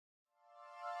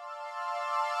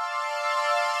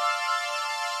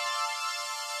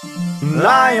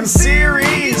I am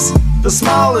Ceres, the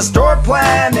smallest dwarf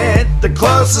planet, the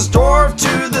closest dwarf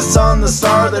to the sun, the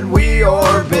star that we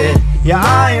orbit. Yeah,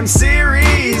 I am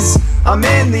Ceres, I'm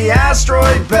in the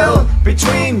asteroid belt.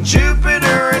 Between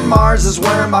Jupiter and Mars is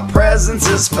where my presence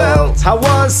is felt. I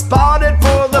was spotted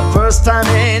for the first time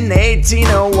in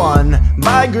 1801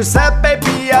 by Giuseppe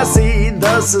Piazzi,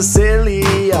 the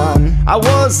Sicilian. I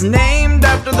was named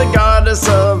after the goddess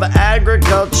of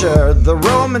agriculture. The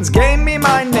Romans gave me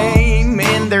my name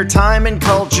in their time and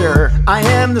culture. I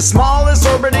am the smallest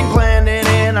orbiting planet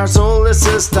in our solar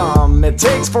system. It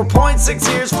takes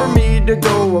 4.6 years for me to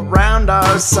go around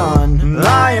our sun.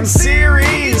 I am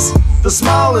Ceres, the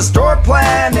smallest dwarf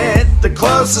planet, the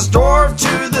closest dwarf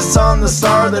to the sun, the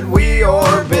star that we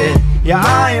orbit. Yeah,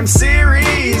 I am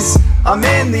Ceres, I'm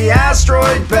in the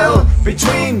asteroid belt.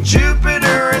 Between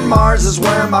Jupiter and Mars is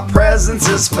where my presence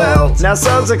is felt.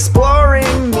 NASA's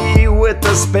exploring me with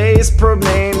a space probe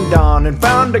named Dawn, and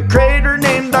found a crater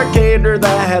named Arcadia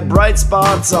that had bright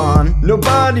spots on.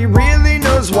 Nobody really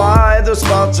knows why those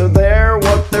spots are there,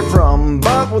 what they're from,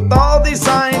 but with all these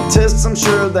scientists I'm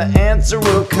sure the answer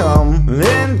will come.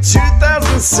 In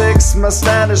 2006 my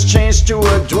status changed to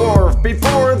a dwarf.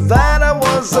 Before that I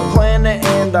was a planet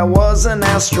and I was an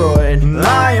asteroid.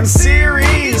 I am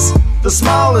Ceres, the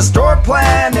smallest dwarf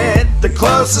planet, the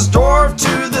closest dwarf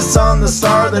to the sun, the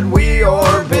star that we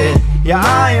orbit. Yeah,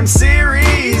 I am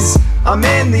Ceres, I'm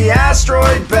in the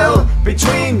asteroid belt.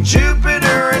 Between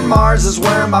Jupiter and Mars is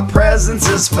where my presence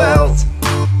is felt.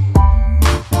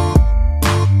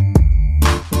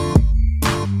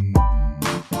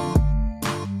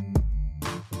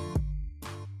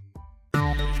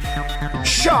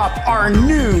 Shop our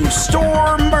new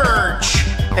store merch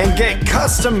and get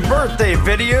custom birthday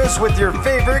videos with your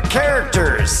favorite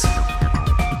characters.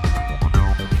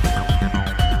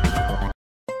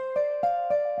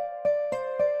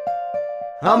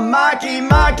 I'm Maki,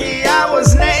 I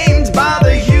was named by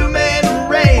the human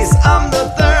race. I'm the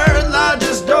third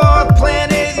largest dwarf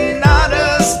planet in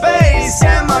outer space,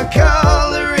 and my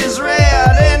color is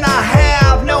red and I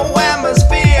have no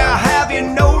atmosphere. Have you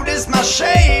noticed my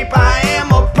shape? I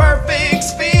am a perfect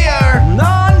sphere.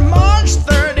 On March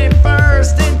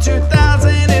 31st in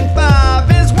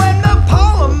 2005 is when the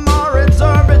Palomar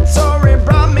Observatory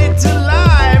brought me to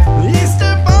life.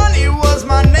 Easter Bunny was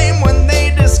my name when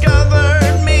they discovered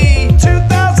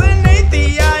 2008,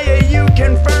 the IAU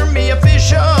confirmed me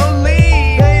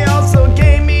officially. They also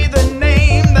gave me the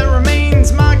name that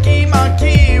remains Maki,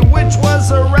 which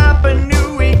was a Rapa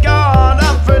Nui god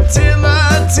of fertility.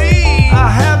 I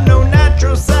have no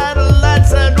natural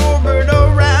satellites that orbit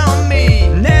around me.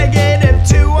 Negative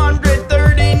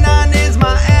 239 is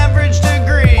my average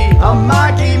degree. I'm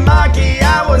Maki,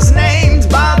 I was named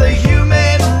by the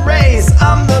human race.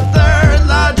 I'm the third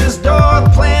largest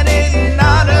dwarf planet in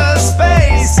outer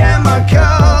space, and my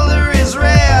color is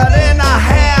red and I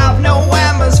have no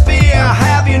atmosphere.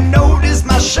 Have you noticed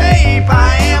my shape?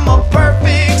 I am a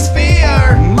perfect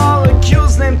sphere.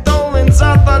 Molecules named tholins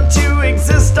are thought to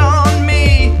exist on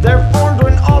me. They're formed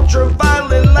when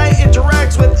ultraviolet light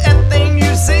interacts with anything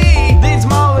you see. These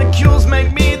molecules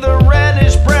make me the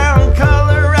reddish brown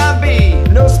color I be.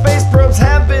 No space probes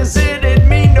have visited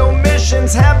me, no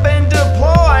missions have been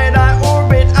deployed. I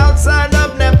orbit outside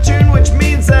of Neptune, which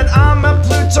means that I'm a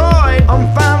Plutoid.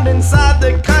 I'm found inside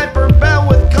the Kuiper Belt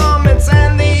with comets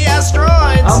and the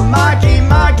asteroids. I'm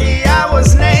Maki, I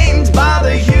was named by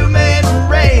the human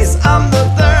race. I'm the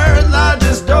third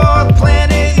largest dwarf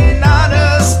planet in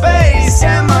outer space,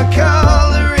 and my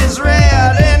color is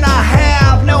red and I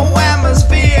have no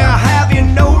atmosphere. Have you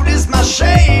noticed my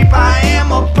shape? I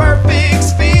am a perfect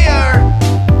sphere.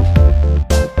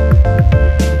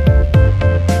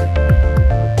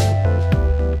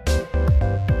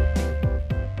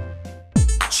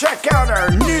 Check out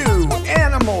our new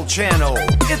animal channel.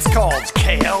 It's called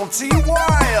KLT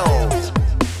Wild.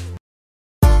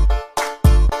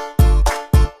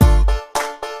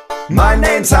 My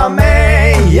name's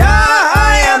Haumea,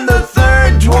 I am the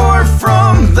third dwarf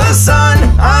from the sun.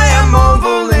 I am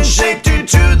oval in shape due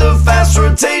to the fast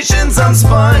rotations I'm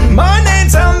spun. My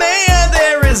name's Haumea,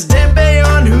 there is debate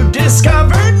on who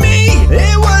discovered me.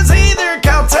 It was either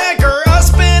Caltech or a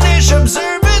Spanish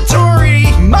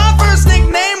observatory. My first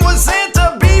nickname was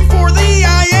Santa before the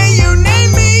IAU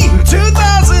named me.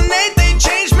 2008 they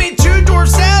changed me to dwarf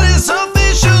status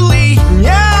officially.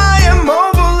 Yeah, I am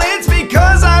mobile, it's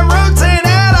because I rotate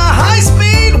at a high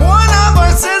speed. One of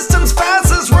our system's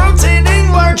fastest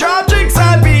rotating large objects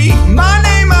I be. My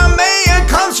name Haumea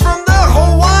comes from the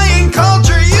Hawaiian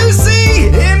culture you see.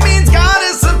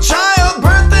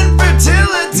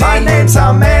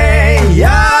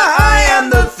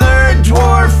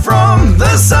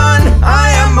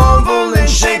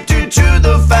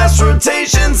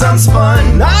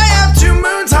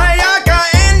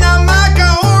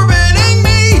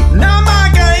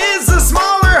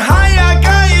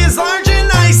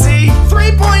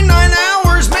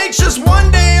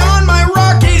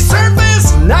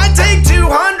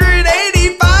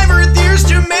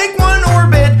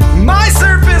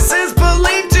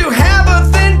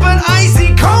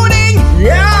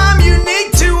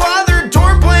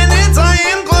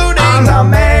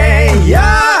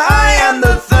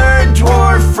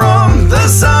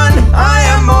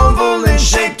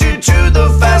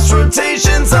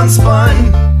 was fun.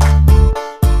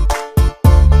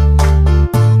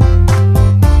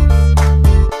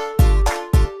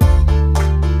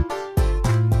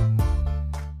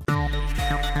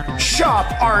 Shop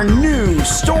our new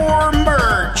store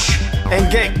merch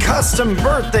and get custom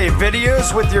birthday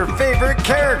videos with your favorite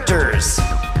characters.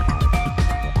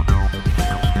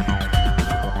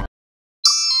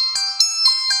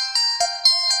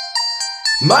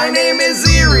 My name is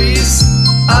Aries,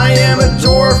 I am a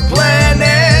dwarf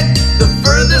planet, the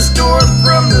furthest north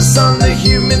from the sun the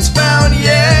humans found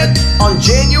yet. On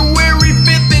January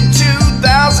 5th in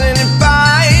 2005,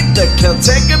 the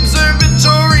KLT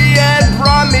Observatory had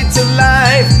brought me to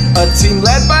life. A team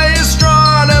led by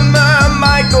astronomer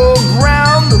Michael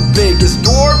Ground, the biggest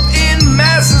dwarf in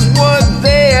mass is what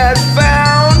they had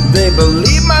found. They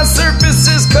believe my surface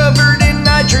is covered in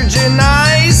nitrogen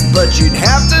ice, but you'd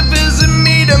have to visit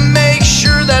me to make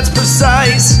sure that's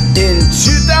precise. In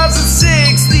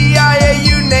 2006, the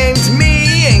IAU named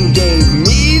me and gave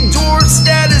me dwarf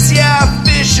status, yeah,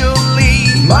 officially.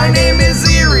 My name is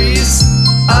Aries,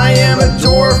 I am a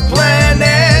dwarf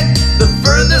planet, the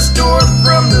furthest north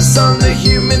from the sun the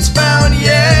humans found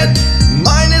yet.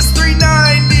 Minus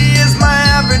 390 is my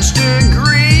average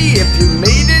degree. If you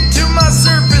made it to my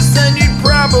surface, then you'd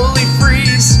probably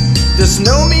freeze. To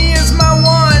know me is my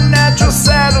one natural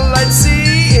satellite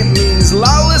C. It means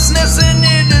lawlessness and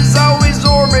it is always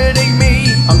orbiting me.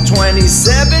 I'm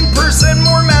 27%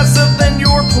 more massive than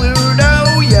your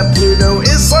Pluto. Yeah, Pluto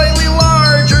is slightly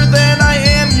larger than I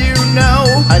am, you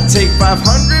know. I take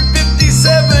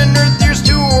 557 Earth years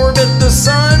to orbit the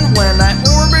sun. When I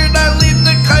orbit, I leave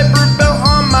the Kuiper Belt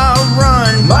on my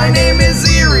run. My name is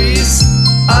Aries,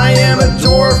 I am a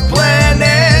dwarf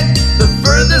planet, the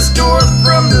furthest north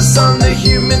from the sun the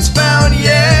humans found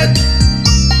yet.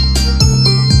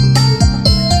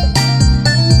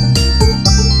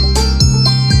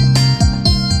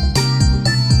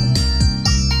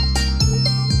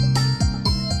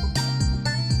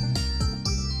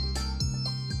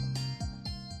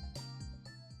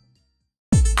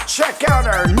 Check out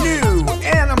our new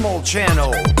animal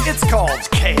channel. It's called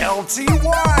KLT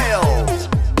Wild.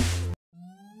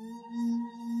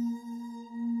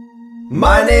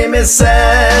 My name is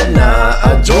Sedna,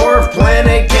 a dwarf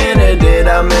planet candidate.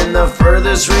 I'm in the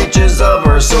furthest reaches of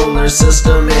our solar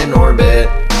system in orbit.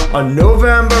 On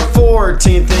November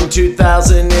 14th in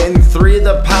 2003,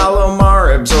 the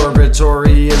Palomar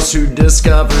Observatory is who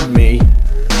discovered me.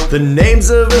 The names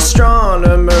of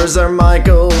astronomers are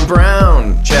Michael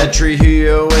Brown, Chad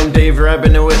Trujillo, and Dave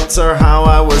Rabinowitz are how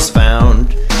I was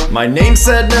found. My name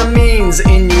Sedna means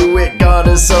Inuit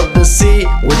goddess of the sea,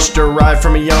 which derived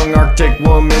from a young Arctic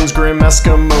woman's grim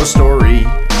Eskimo story.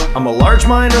 I'm a large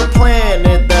minor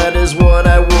planet, that is what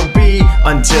I will be,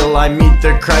 until I meet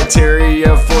the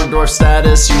criteria for dwarf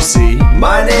status, you see.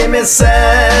 My name is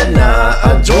Sedna,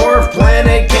 a dwarf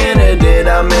planet candidate.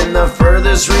 I'm in the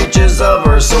furthest reaches of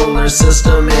our solar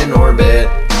system in orbit.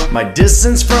 My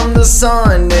distance from the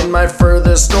sun in my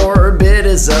furthest orbit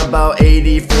is about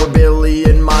 84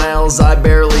 billion miles, I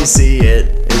barely see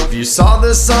it. If you saw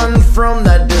the sun from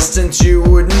that distance you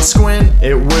wouldn't squint.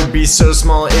 It would be so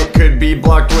small it could be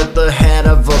blocked with the head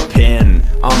of a pin.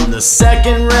 I'm the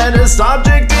second reddest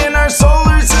object in our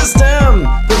solar system.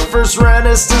 The first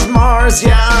reddest is Mars,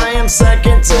 yeah, I am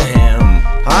second to him.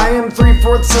 I am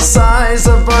 3/4 the size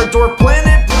of our dwarf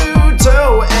planet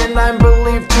Pluto, and I'm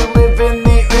believed to live in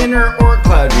the inner Oort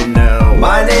cloud, you know.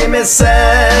 My name is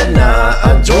Sedna,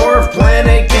 a dwarf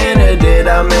planet candidate.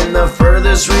 I'm in the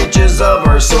furthest reaches of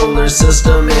our solar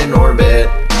system in orbit.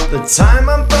 The time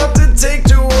I'm about to take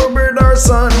to orbit our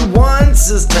sun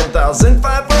once is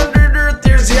 10,500 Earth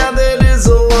years, yeah, that is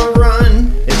a long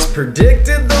run. It's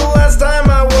predicted the last time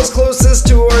I was closest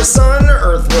to our sun,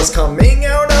 Earth was coming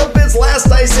out of its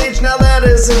last ice age, now that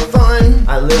isn't fun.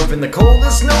 I live in the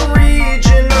coldest known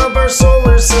region of our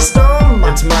solar system.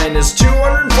 It's minus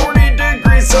 240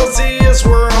 degrees Celsius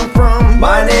where I'm from.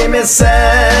 My name is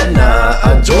Sedna,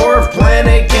 a dwarf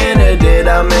planet candidate.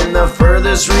 I'm in the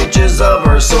furthest reaches of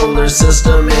our solar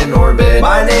system in orbit.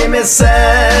 My name is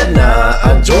Sedna,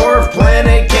 a dwarf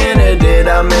planet candidate.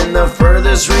 I'm in the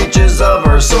furthest reaches of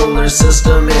our solar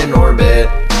system in orbit.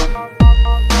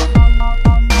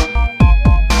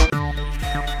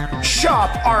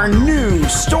 Shop our new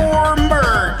store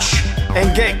merch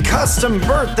and get custom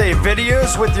birthday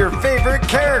videos with your favorite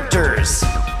characters.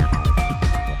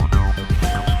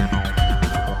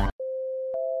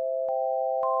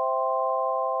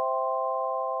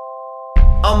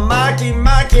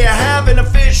 Maki, I have an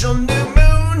official new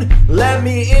moon. Let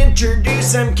me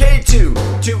introduce MK2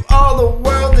 to all the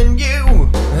world and you.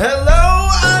 Hello,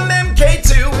 I'm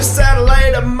MK2,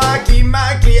 satellite of my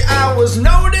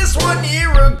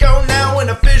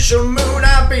official moon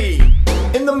I be.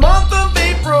 In the month of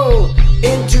April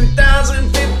in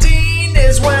 2015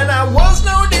 is when I was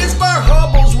noticed by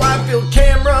Hubble's Wide Field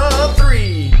Camera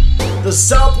 3. The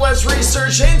Southwest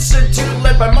Research Institute,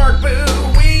 led by Mark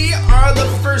Bowie, are the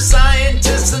first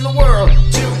scientists in the world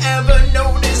to ever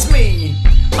notice me.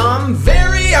 I'm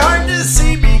very hard to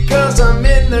see because I'm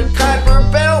in the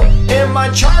Kuiper Belt, and my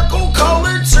charcoal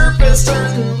colored surface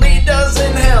certainly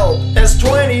doesn't help. As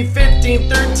 2015,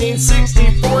 13,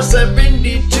 64,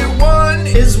 72, 1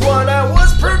 is what I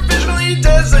was provisionally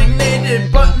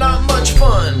designated, but not much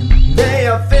fun. They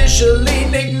officially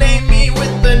nicknamed me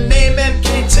with the name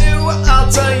MK2.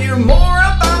 I'll tell you more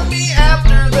about me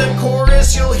after the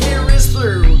chorus you'll hear is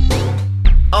through.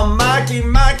 I'm Mikey,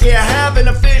 I have an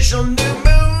official new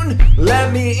moon.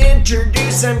 Let me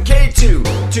introduce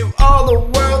MK2 to all the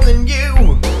world and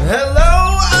you.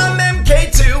 Hello, I'm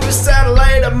MK2,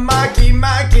 satellite of Mikey.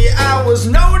 I was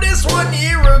noticed 1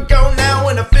 year ago, now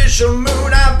an official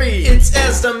moon I be. It's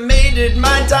estimated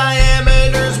my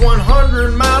diameter's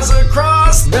 100 miles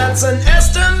across. That's an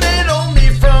estimate only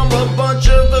from a bunch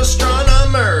of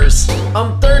astronomers.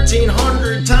 I'm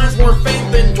 1,300 times more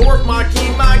faint than dwarf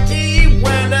Mikey.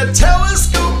 When a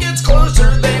telescope gets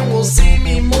closer, they will see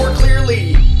me more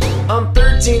clearly. I'm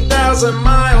 13,000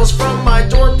 miles from my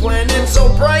dwarf planet, so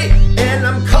bright, and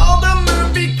I'm called a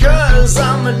moon because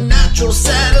I'm a natural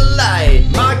satellite.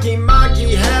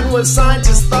 Mikey had what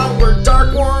scientists thought were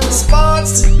dark warm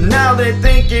spots. Now they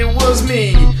think it was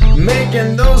me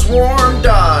making those warm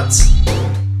dots.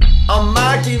 I'm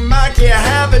Mikey, I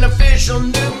have an official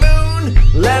new moon.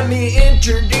 Let me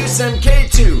introduce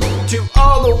MK2 to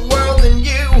all the world and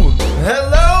you.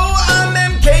 Hello, I'm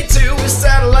MK2,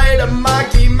 satellite of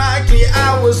Mikey.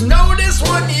 I was noticed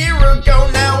 1 year ago,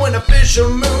 now an official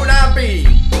moon I be.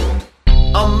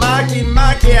 I'm Mikey,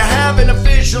 I have an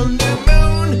official new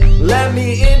moon. Let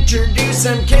me introduce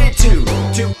MK2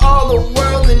 to all the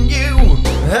world and you.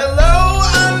 Hello,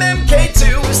 I'm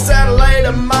MK2, satellite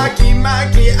of Mikey.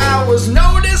 I was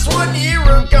noticed 1 year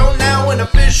ago, now an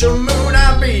official moon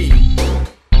I be.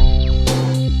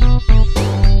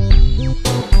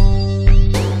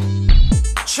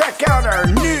 Check out our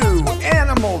new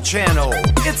animal channel.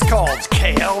 It's called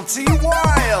KLT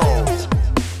Wild.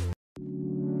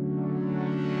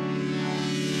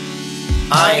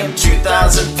 I am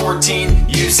 2014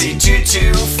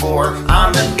 UC224.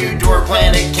 I'm a new dwarf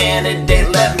planet candidate,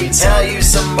 let me tell you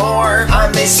some more.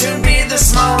 I may soon be the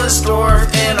smallest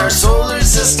dwarf in our solar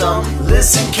system.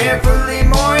 Listen carefully,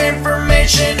 more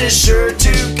information is sure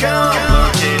to come.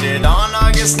 Located on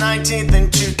August 19th in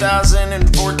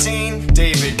 2014,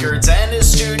 David Gertz and his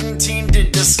student team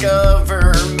did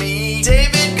discover me.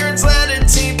 David Gertz led a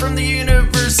team from the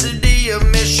University of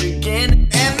Michigan,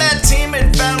 and that team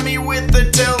had found me with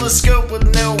a telescope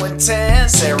with no intent.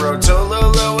 Cerro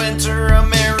Tololo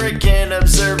Inter-American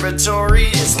Observatory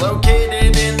is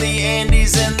located in the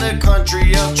Andes in the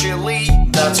country of Chile.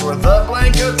 That's where the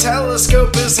Blanco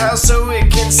telescope is housed, so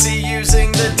it can see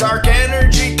using the dark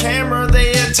energy camera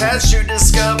they attached to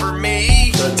discover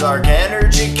me. The dark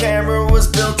energy camera was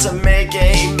built to make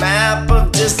a map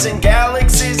of distant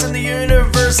galaxies in the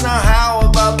universe. Now how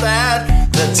about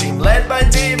that? The team led by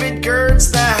David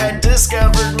Gertz that had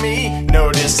discovered me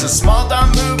noticed a small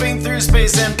dot moving through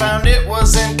space and found it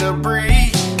wasn't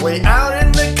debris. Way out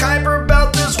in the Kuiper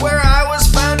Belt is where I was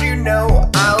found, you know.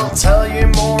 I'll tell you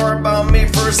more about me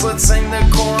first, let's sing the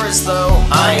chorus though.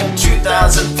 I am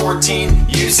 2014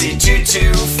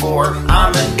 UC224.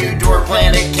 I'm a new dwarf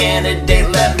planet candidate,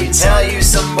 let me tell you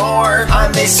some more.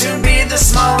 I may soon be the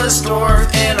smallest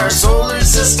dwarf in our solar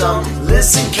system.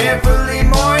 Listen carefully,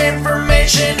 more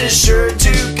information is sure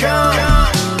to come.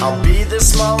 I'll be the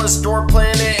smallest dwarf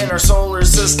planet in our solar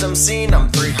system seen. I'm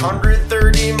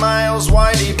 330 miles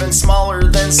wide, even smaller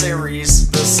than Ceres,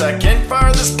 the second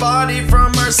farthest body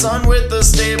from our sun with a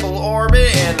stable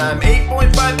orbit, and I'm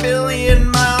 8.5 billion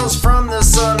miles from the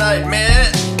sun, I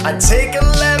admit. I take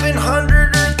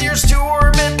 1100 Earth years to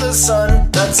orbit the sun.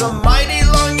 That's a mighty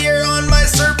long year on my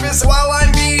surface while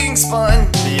I'm being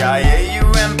spun. The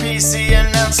IAU-MPC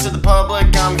announced to the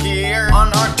public I'm here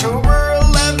on October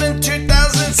 11,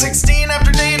 2016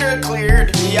 after data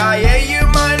cleared. The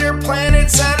IAU Minor Planet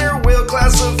Center will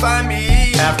classify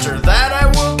me. After that I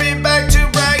will be back to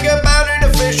brag about it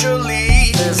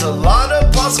officially. There's a lot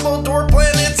of possible dwarf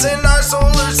planets in our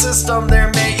solar system. There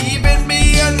may even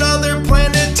be another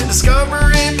planet to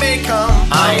discover, it may come.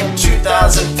 I am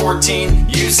 2014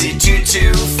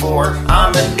 UC224.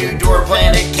 I'm a new dwarf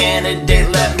planet candidate,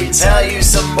 let me tell you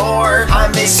some more. I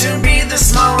may soon be the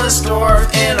smallest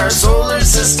dwarf in our solar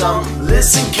system.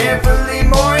 Listen carefully,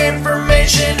 more information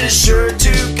information is sure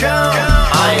to come.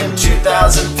 I am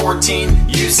 2014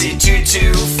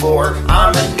 UC224.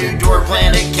 I'm a new dwarf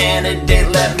planet candidate,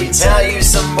 let me tell you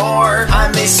some more.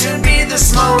 I may soon be the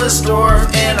smallest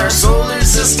dwarf in our solar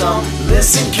system.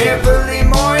 Listen carefully,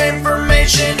 more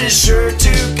information is sure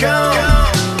to come.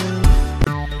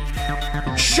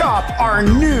 Shop our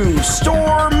new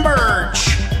store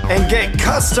merch and get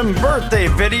custom birthday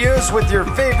videos with your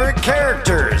favorite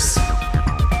characters.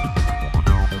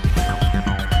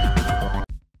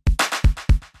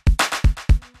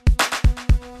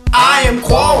 I am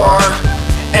Qualar,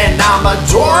 and I'm a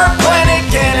dwarf planet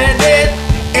candidate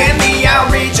in the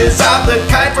outreaches of the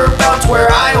Kuiper Belt where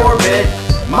I orbit.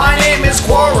 My name is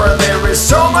Quora, there is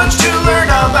so much to learn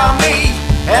about me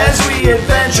as we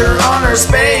adventure on our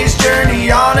space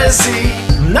journey odyssey.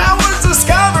 Now was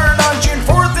discovered on June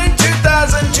 4th in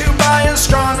 2002 by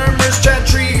astronomers Chad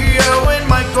Trujillo and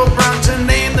Michael Brown, to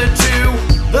name the two.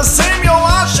 The Samuel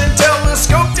Oshin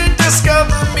telescope did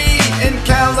discover me in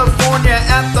California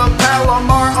at the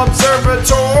Palomar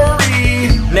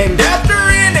Observatory, named after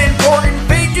an important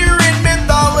figure in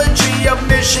mythology of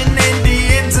Mission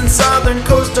Indians in southern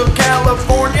coastal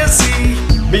California Sea.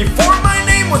 Before my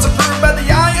name was approved by the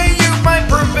IAU, my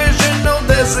provisional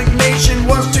designation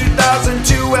was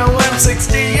 2002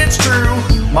 LM60, it's true.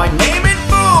 My name in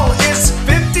full is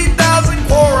 50,000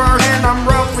 Qualar, and I'm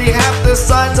roughly half the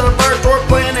size of our dwarf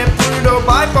planet Pluto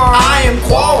by far. I am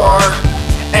Qualar,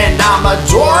 and I'm a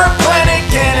dwarf planet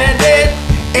candidate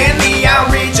in the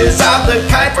outreaches of the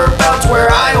Kuiper Belt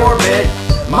where I orbit.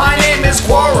 My name is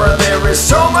Quora, there is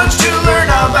so much to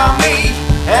learn about me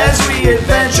as we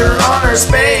adventure on our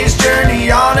space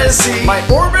journey odyssey. My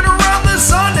orbit around the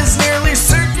sun is nearly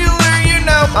circular, you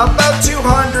know, about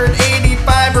 285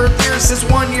 Earth years is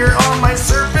 1 year on my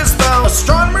surface though.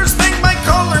 Astronomers think my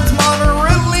color's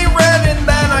moderately red and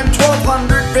that I'm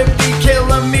 1250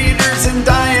 kilometers in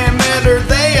diameter,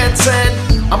 they had said.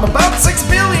 I'm about 6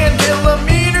 billion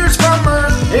kilometers from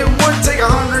Earth. It would take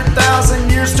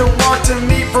 100,000 years to walk to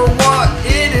me for what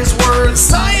it is worth.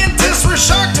 Scientists were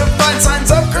shocked to find signs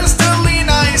of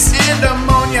crystalline ice and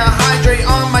ammonia hydrate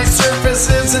on my surface,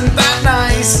 isn't that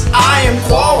nice? I am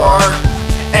Qualar,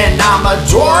 and I'm a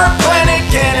dwarf planet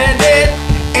candidate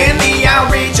in the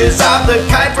outreaches of the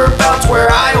Kuiper Belt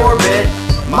where I orbit.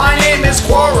 My name is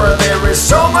Quora, there is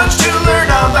so much to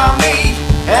learn about me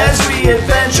as we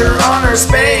adventure on our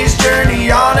space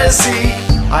journey odyssey.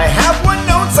 I have one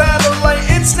known satellite,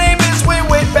 its name is Wait,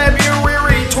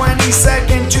 February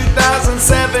 22nd,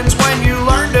 2007's when you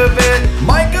learned of it.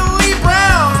 Michael Lee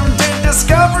Brown did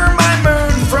discover my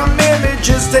moon from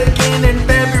images taken in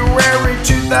February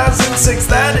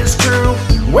 2006, that is true.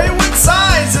 Wayward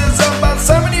size is about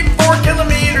 74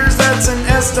 kilometers, that's an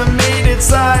estimated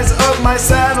size of my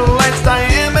satellite's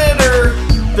diameter.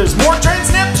 There's more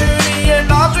trans-Neptunian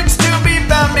objects to be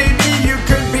found, maybe you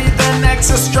could be the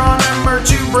next astronomer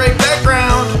to break that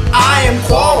ground. I am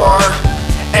Qualar,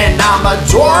 and I'm a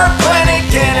dwarf planet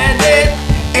candidate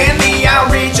in the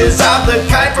outreaches of the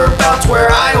Kuiper Belt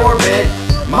where I orbit.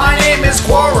 My name is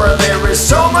Quora, there is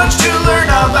so much to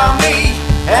learn about me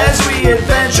as we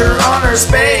adventure on our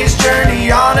space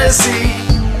journey odyssey.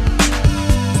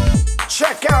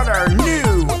 Check out our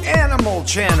new animal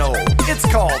channel. It's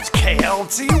called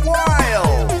KLT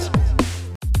Wild.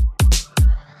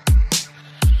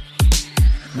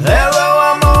 Hello,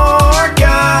 I'm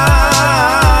Orcas.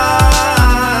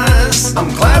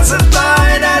 I'm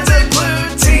classified as a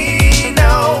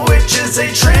Plutino, which is a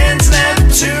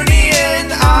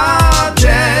trans-Neptunian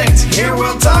object. Here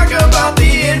we'll talk about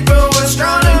the info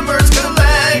astronomers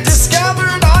collect.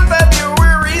 Discovered on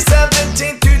February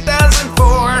 17,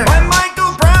 2004 by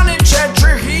Michael Brown and Chad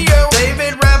Trujillo,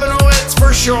 David Rabinowitz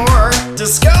for sure.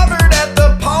 Discovered at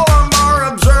the Palomar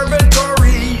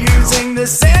Observatory using the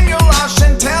Samuel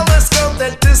Oshin telescope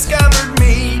that discovered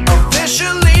me.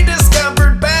 Officially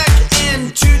discovered back in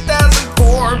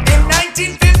 2004. In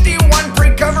 1951,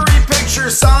 pre-covery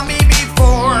pictures saw me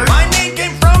before. My name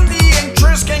came from the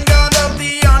Etruscan god of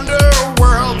the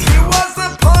underworld. He was the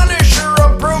punisher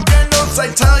of broken notes, I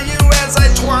tell you as I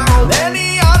twirl.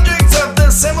 Any objects of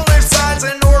the similar size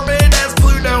and orbit as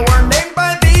Pluto are named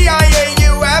by the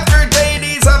IAU after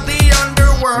deities of the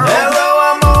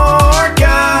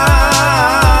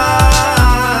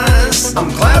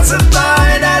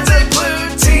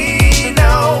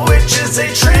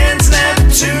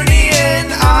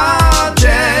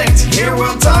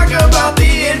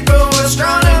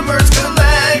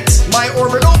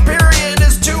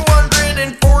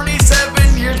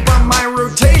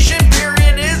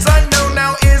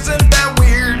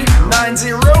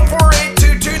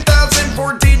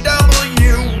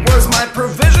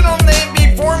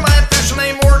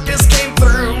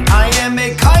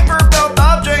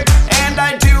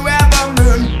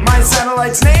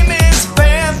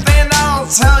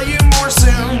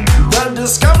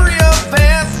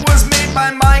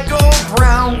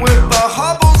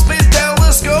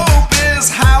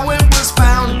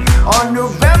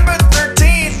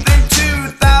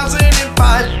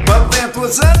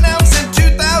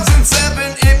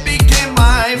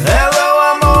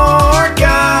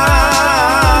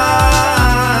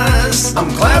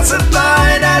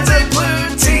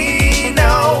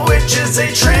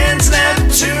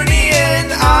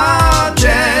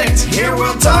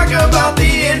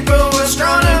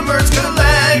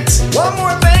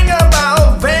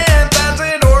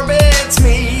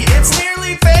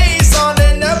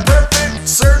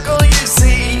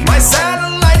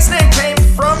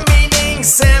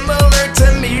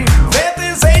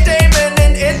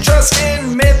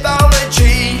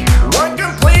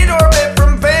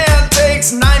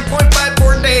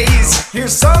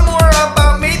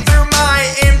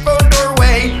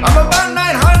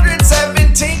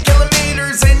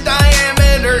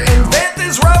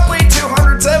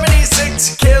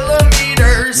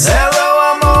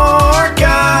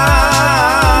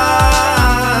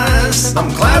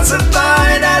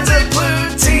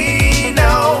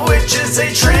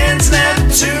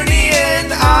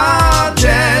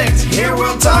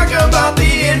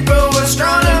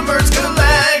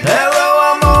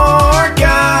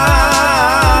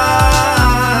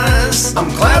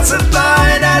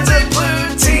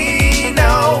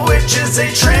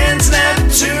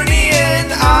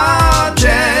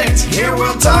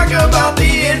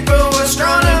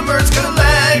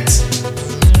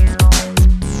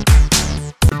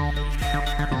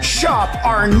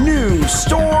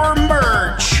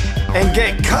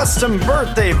custom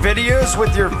birthday videos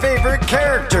with your favorite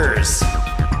characters.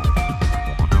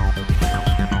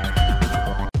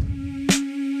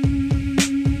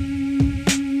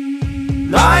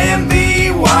 I am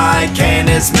VY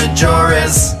Canis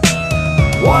Majoris,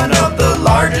 one of the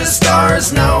largest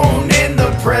stars known in the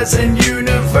present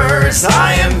universe.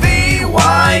 I am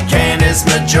VY Canis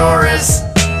Majoris.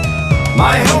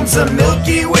 My home's a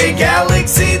Milky Way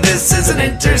galaxy. This is an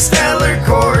interstellar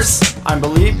course. I'm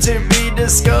believed to be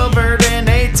discovered in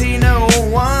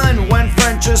 1801 when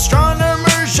French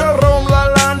astronomer Jerome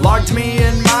Lalande logged me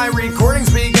in. My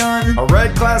recordings begun. A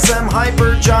red class M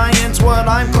hypergiant's what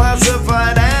I'm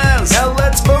classified as. Now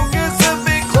let's focus a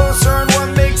bit closer on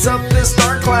what makes up this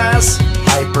star class.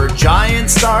 Hypergiant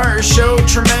stars show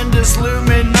tremendous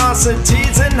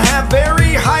luminosities and have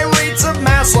very high rates of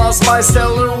mass loss by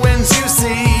stellar winds, you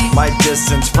see. My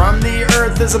distance from the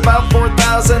Earth is about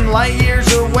 4,000 light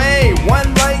years away.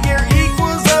 1 light year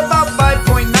equals about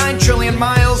 5.9 trillion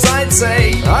miles, I'd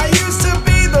say. I used to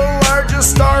be the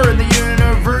largest star in the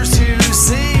universe, you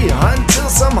see, until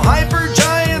some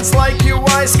hypergiants like you,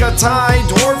 Scatai,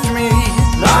 dwarfed me.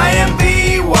 I am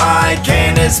VY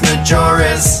Canis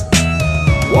Majoris,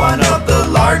 one of the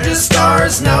largest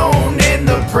stars known in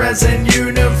the present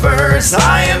universe.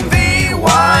 I am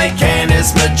VY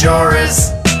Canis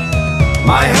Majoris.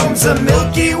 My home's a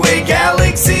Milky Way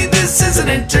galaxy. This is an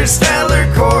interstellar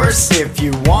course. If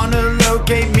you wanna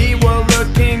locate me while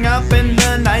looking up in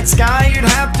the night sky, you'd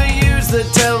have to use the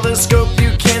telescope.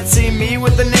 You can't see me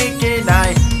with the naked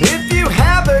eye. If you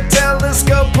have a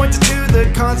telescope, point it to the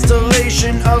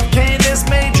constellation of Canis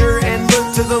Major and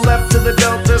look to the left to the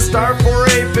Delta Star for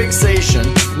a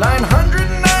fixation.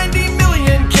 990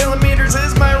 million kilometers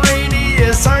is my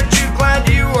radius. Aren't you glad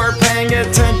you are paying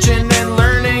attention and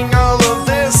learning all of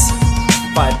this?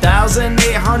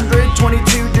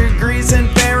 5,822 degrees in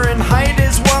Fahrenheit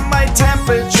is what my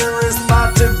temperature is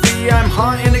thought to be. I'm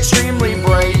hot and extremely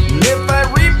bright. And if I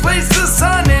replace the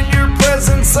sun in your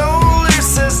present solar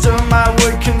system, I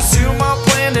would consume all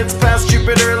planets past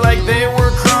Jupiter like they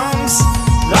were crumbs.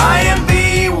 I am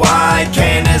VY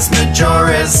Canis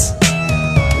Majoris,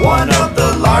 one of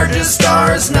the largest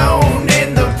stars known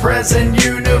in the present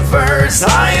universe.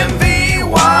 I am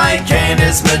VY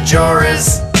Canis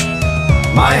Majoris.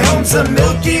 My home's a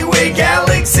Milky Way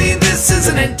galaxy. This is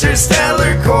an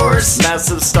interstellar course.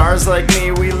 Massive stars like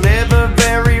me, we live a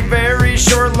very, very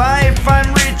short life.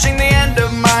 I'm reaching the end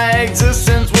of my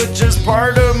existence, which is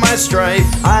part of my strife.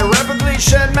 I rapidly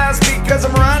shed mass because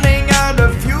I'm running out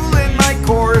of fuel in my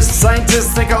course.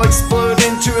 Scientists think I'll explode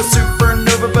into a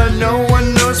supernova, but no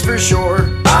one knows for sure.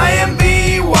 I am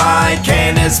VY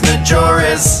Canis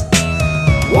Majoris,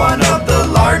 one of the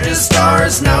largest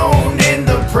stars known in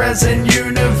the present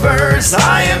universe.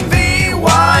 I am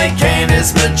VY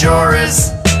Canis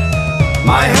Majoris.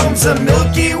 My home's a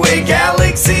Milky Way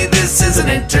galaxy. This is an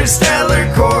interstellar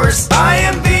course. I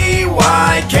am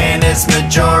VY Canis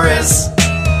Majoris,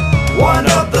 one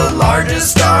of the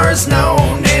largest stars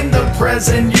known in the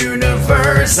present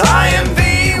universe. I am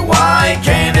VY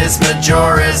Canis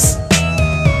Majoris.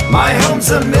 My home's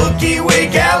a Milky Way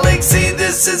galaxy.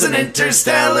 This is an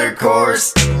interstellar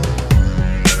course.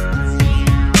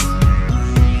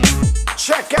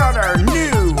 Check out our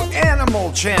new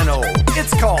animal channel.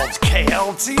 It's called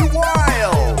KLT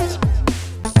Wild.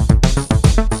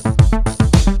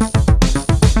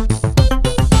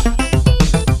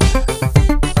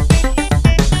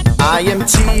 I am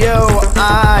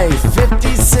TOI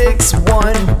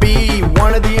 56-1B,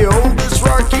 one of the oldest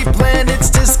rocky planets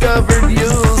discovered,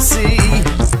 you'll see.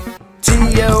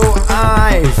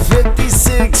 TOI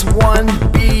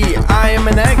 56-1B, I am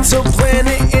an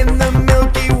exoplanet in the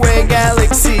Milky Way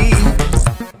galaxy.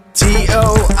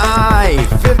 TOI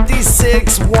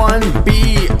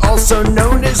 56-1B, also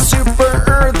known as Super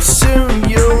Earth, soon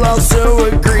you'll also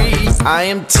agree. I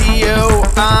am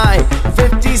TOI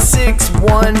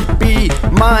 56-1B,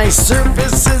 my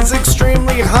surface is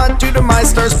extremely hot due to my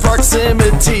star's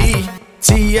proximity.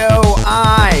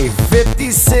 TOI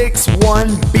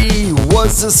 56-1B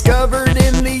was discovered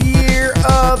in the year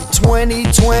of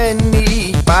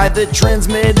 2020 by the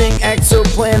Transmitting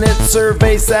Exoplanet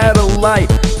Survey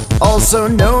Satellite, also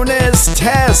known as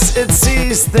TESS. It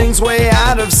sees things way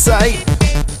out of sight.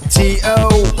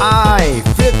 TOI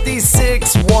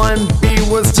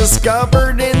 56-1B was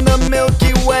discovered in the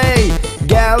Milky Way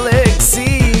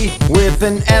galaxy with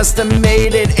an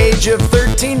estimated age of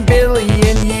 13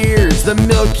 billion years. The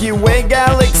Milky Way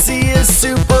galaxy is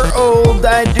super old,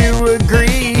 I do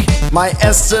agree. My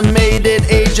estimated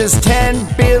age is 10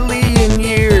 billion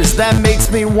years. That makes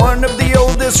me one of the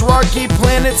oldest rocky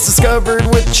planets discovered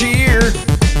with cheer.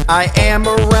 I am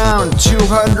around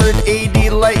 280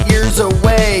 light years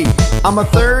away. I'm a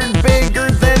third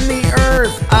bigger than the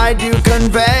Earth, I do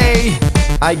convey.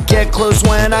 I get close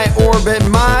when I orbit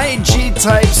my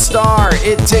G-type star.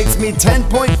 It takes me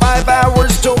 10.5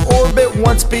 hours to orbit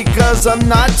once because I'm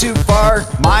not too far.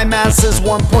 My mass is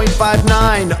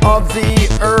 1.59 of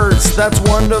the Earth's. That's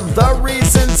one of the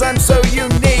reasons I'm so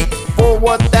unique, for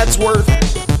what that's worth.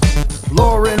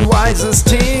 Lauren Wise's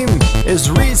team is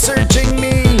researching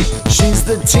me. She's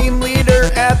the team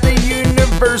leader at the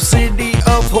University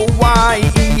of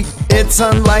Hawaii. It's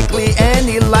unlikely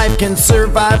any life can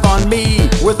survive on me,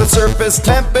 with a surface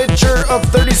temperature of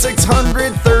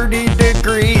 3,630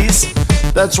 degrees.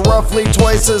 That's roughly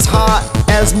twice as hot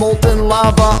as molten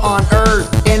lava on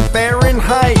Earth in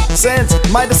Fahrenheit. Since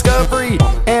my discovery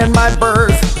and my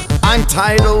birth, I'm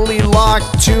tidally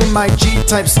locked to my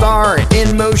G-type star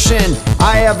in motion.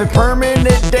 I have a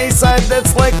permanent dayside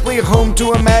that's likely home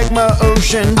to a magma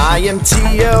ocean. I am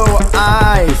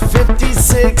TOI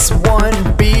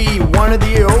 561b, one of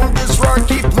the oldest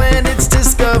rocky planets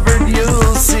discovered,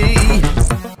 you'll see.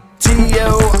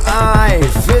 TOI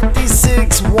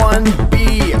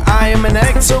 561b, I am an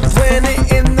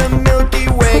exoplanet in the Milky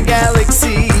Way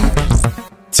galaxy.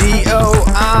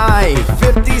 TOI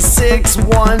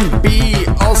 561b,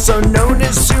 also known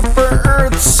as Super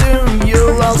Earth, soon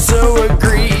you'll also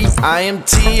agree. I am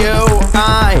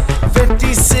TOI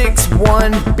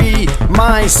 561b,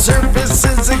 my surface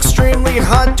is extremely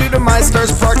hot due to my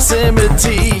star's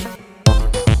proximity.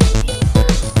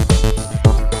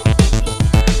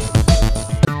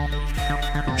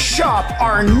 Shop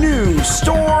our new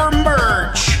store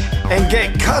merch and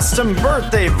get custom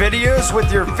birthday videos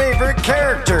with your favorite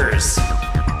characters.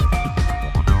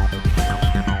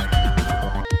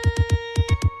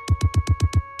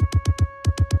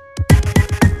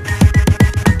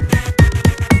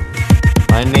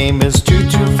 My name is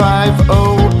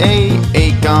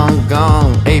 22508 Gong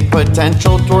Gong, a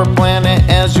potential tour planet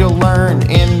as you'll learn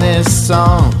in this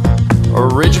song.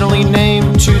 Originally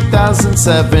named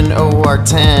 2007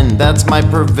 OR10, that's my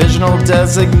provisional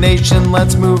designation.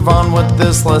 Let's move on with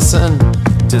this lesson.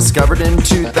 Discovered in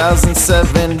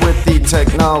 2007 with the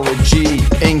technology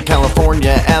in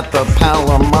California at the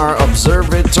Palomar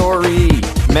Observatory.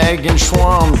 Megan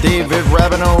Schwam, David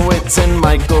Rabinowitz, and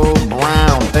Michael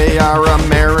Brown, they are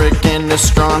American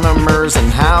astronomers,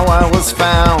 and how I was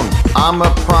found. I'm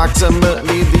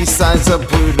approximately the size of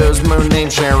Pluto's moon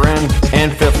named Charon,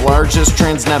 and fifth largest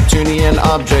trans-Neptunian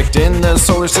object in the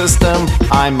solar system.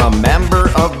 I'm a member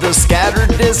of the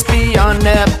scattered disk beyond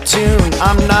Neptune.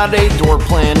 I'm not a dwarf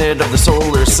planet of the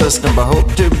solar system, but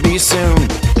hope to be soon.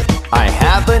 I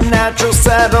have a natural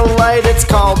satellite, it's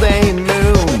called a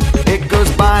moon. It goes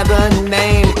by the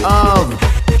name of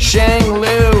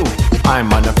Shanglu.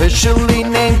 I'm unofficially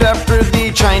named after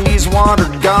the Chinese water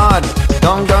god.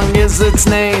 Dong Dong is its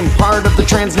name, part of the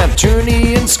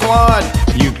trans-Neptunian squad.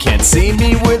 You can't see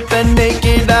me with the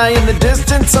naked eye, in the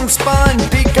distance I'm spun,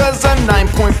 because I'm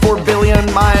 9.4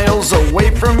 billion miles away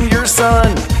from your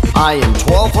sun. I am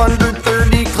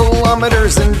 1,230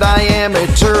 kilometers in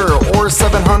diameter, or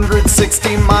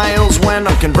 760 miles when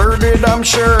I'm converted, I'm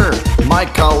sure. My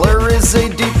color is a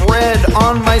deep red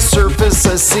on my surface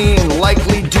as seen,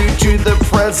 likely due to the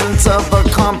presence of a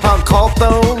compound called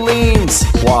tholins.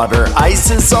 Water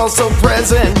ice is also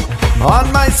present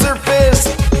on my surface.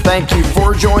 Thank you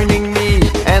for joining me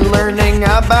and learning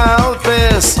about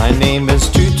this. My name is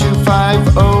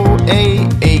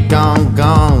 22508 Gong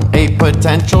Gong, a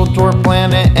potential tour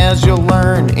planet as you'll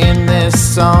learn in this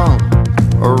song.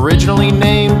 Originally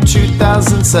named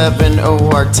 2007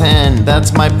 OR10,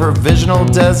 that's my provisional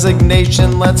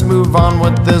designation. Let's move on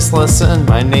with this lesson.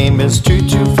 My name is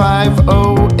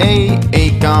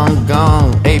 22508 Gong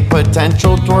Gong, a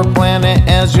potential tour planet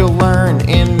as you'll learn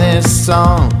in this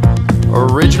song.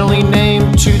 Originally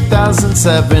named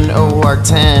 2007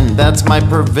 OR10, that's my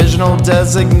provisional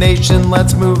designation.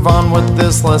 Let's move on with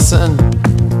this lesson.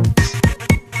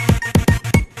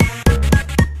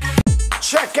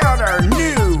 Check out our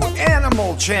new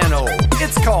animal channel.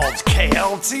 It's called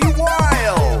KLT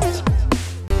Wild.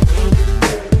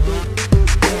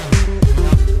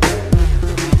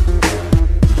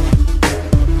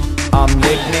 I'm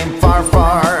nicknamed Far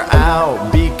Far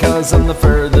Out because I'm the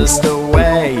furthest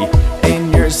away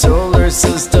in your solar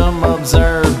system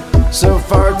observed so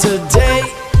far to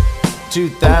date.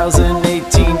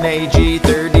 2018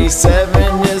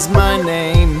 AG37 is my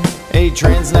name, a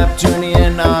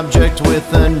trans-Neptunian object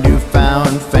with a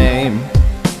newfound fame.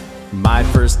 My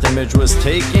first image was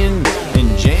taken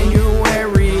in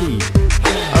January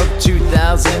of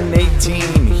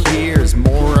 2018. Here's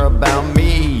more about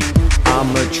me. I'm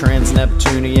I'm a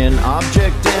trans-Neptunian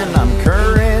object, and I'm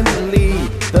currently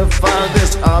the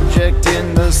farthest object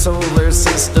in the solar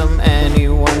system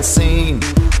anyone's seen.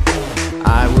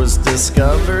 I was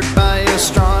discovered by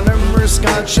astronomers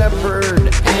Scott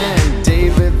Shepard and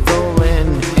David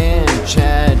Tholen and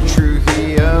Chad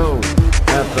Trujillo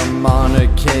at the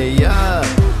Mauna Kea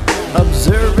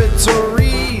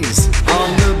observatories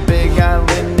on the big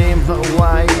island named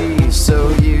Hawaii.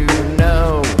 So you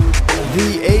know,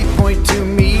 the 8.2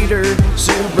 meter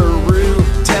Subaru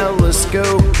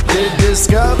telescope did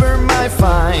discover my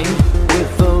find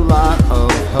with a lot of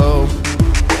hope.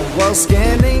 While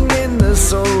scanning in the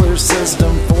solar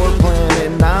system for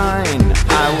Planet 9,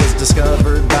 I was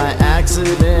discovered by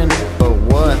accident, but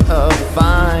what a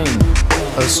find.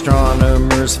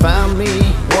 Astronomers found me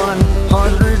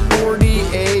 140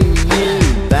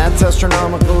 AU. That's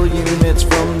astronomical units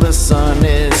from the sun,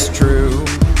 is true.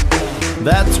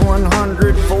 That's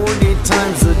 140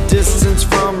 times the distance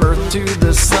from Earth to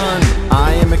the sun.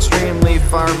 I am extremely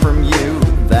far from you.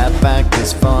 That fact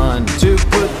is fun. To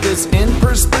put this in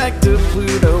perspective,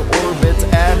 Pluto orbits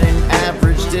at an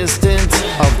average distance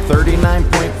of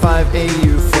 39.5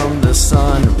 AU from the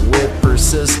sun with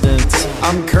persistence.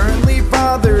 I'm currently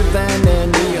farther than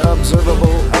any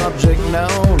observable object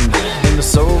known in the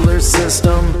solar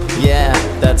system. Yeah,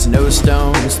 that's no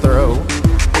stone's throw.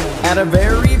 At a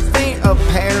very faint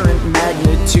apparent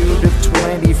magnitude of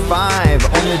 25,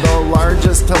 only the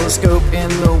largest telescope in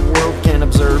the world can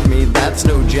observe me. That's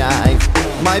no jive.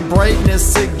 My brightness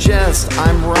suggests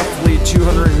I'm roughly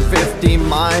 250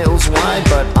 miles wide,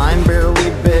 but I'm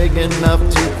barely big enough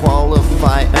to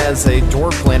qualify as a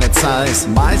dwarf planet size.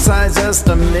 My size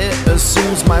estimate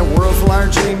assumes my world's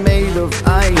largely made of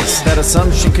ice. That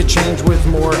assumption could change with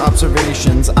more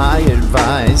observations, I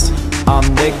advise.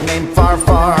 I'm nicknamed Far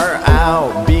Far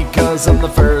Out because I'm the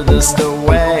furthest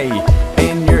away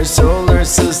in your solar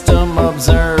system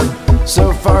observed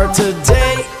so far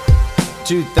today.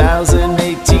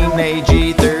 2018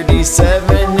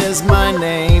 AG37 is my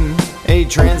name, a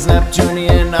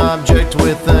trans-Neptunian object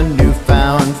with a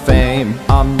newfound fame.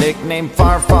 I'm nicknamed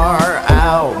Far Far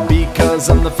Out because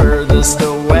I'm the furthest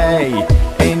away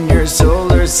in your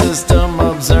solar system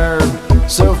observed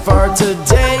so far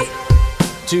today.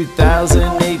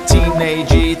 2018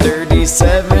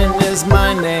 AG37 is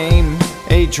my name,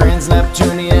 a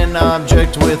trans-Neptunian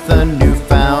object with a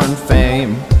newfound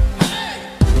fame.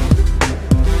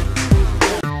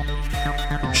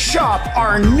 Shop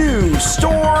our new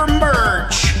store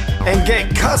merch and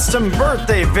get custom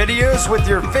birthday videos with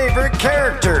your favorite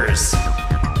characters.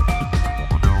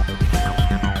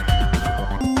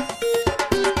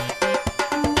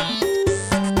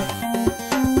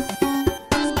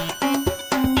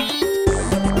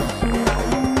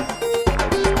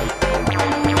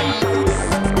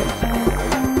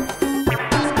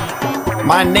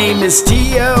 My name is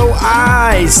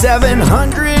TOI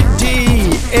 700D,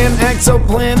 an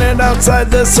exoplanet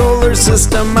outside the solar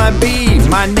system I be.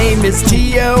 My name is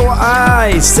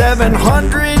TOI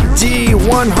 700D,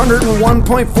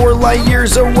 101.4 light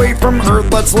years away from Earth.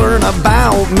 Let's learn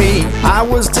about me. I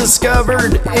was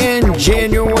discovered in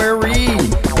January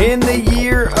in the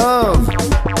year of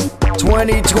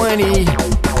 2020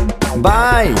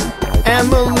 by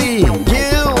Emily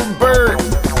Gilbert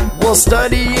while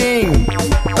studying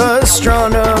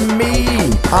astronomy.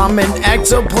 I'm an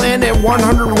exoplanet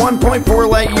 101.4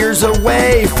 light years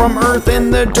away from Earth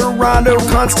in the Dorado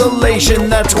constellation.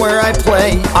 That's where I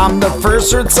play. I'm the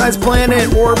first Earth-sized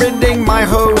planet orbiting my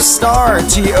host star,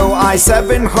 TOI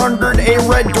 700, a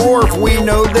red dwarf. We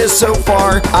know this so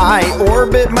far. I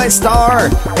orbit my star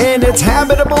in its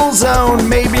habitable zone.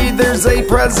 Maybe there's a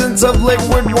presence of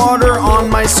liquid water on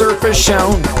my surface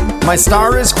shown. My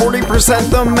star is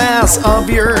 40% the mass of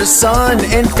your sun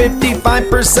and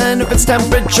 55% of its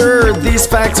temperature. These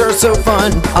facts are so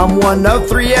fun. I'm one of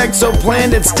 3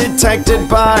 exoplanets detected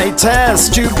by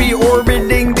tests to be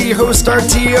orbiting the host star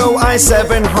TOI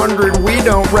 700. We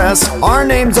don't rest. Our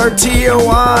names are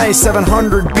TOI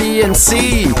 700B and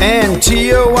C and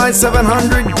TOI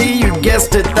 700D. You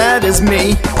guessed it, that is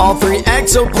me. All 3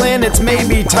 exoplanets may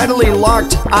be tidally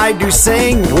locked, I do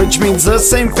sing, which means the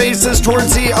same faces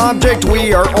towards the object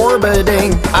we are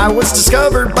orbiting. I was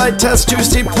discovered by tests to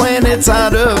see planets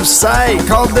out of sight,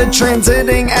 called the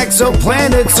Transiting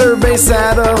Exoplanet Survey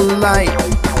Satellite.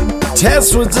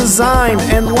 test was designed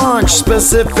and launched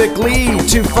specifically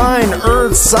to find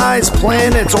Earth-sized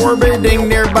planets orbiting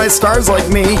nearby stars like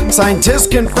me. Scientists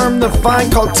confirmed the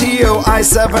find called TOI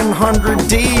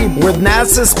 700D, with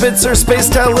NASA spits their space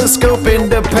telescope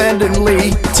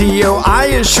independently. TOI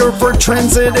is short for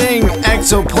Transiting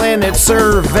Exoplanet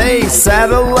Survey.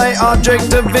 Satellite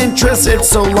object of interest, it's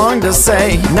so long to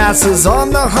say. NASA's on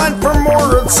the hunt for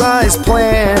more Earth-sized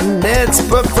planets,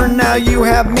 but for now you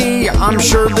have me. I'm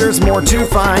sure there's more to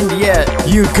find yet.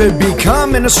 You could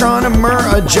become an astronomer,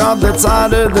 a job that's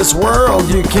out of this world.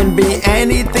 You can be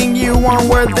anything you want,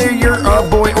 whether you're a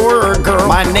boy or a girl.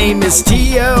 My name is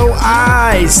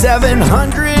TOI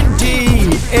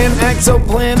 700D, an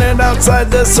exoplanet outside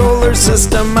the solar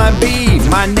system I be.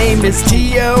 My name is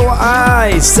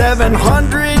TOI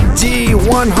 700D,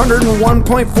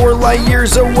 101.4 light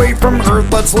years away from Earth.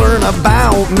 Let's learn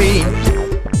about me.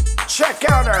 Check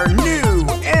out our new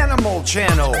animal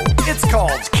channel. It's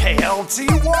called KLT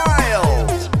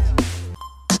Wild.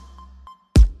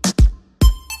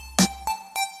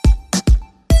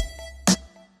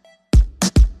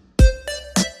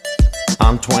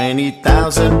 I'm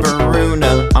 20,000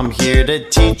 Varuna, I'm here to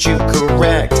teach you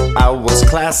correct. I was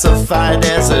classified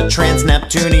as a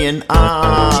trans-Neptunian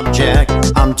object.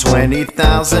 I'm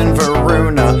 20,000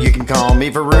 Varuna, you can call me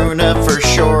Varuna for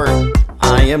short.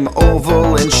 I am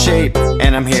oval in shape,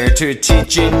 and I'm here to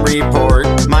teach and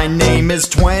report. My name is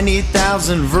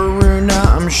 20,000 Varuna,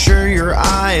 I'm sure your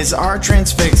eyes are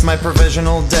transfixed. My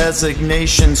provisional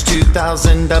designation's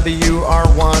 2000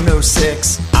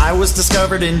 WR106. I was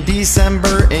discovered in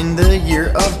December in the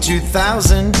year of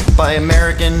 2000 by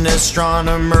American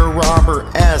astronomer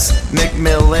Robert S.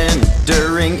 McMillan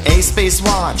during a space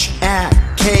watch at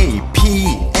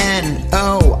KPNO.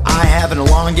 I have an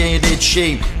elongated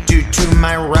shape due to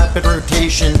my rapid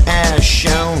rotation as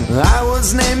shown. I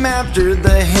was named after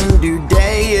the Hindu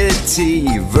deity.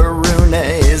 Varuna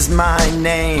is my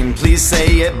name, please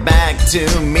say it back to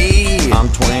me. I'm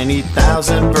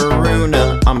 20,000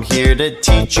 Varuna, I'm here to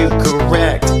teach you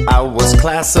correct. I was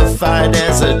classified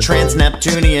as a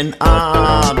trans-Neptunian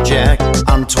object.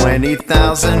 I'm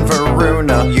 20,000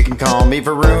 Varuna, you can call me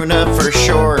Varuna for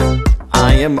short.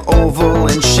 I am oval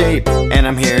in shape, and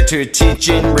I'm here to teach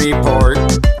and report.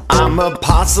 I'm a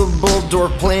possible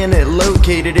dwarf planet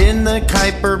located in the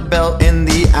Kuiper Belt. In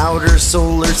the outer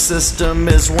solar system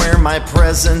is where my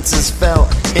presence is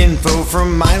felt. Info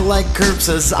from my light curve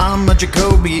says I'm a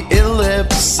Jacobi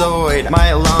ellipsoid.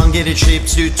 My elongated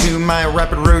shape's due to my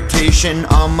rapid rotation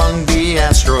among the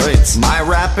asteroids. My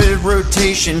rapid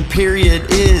rotation period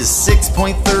is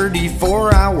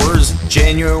 6.34 hours.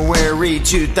 January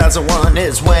 2001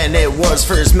 is when it was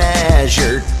first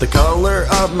measured. The color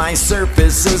of my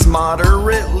surface is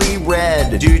moderately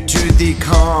red due to the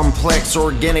complex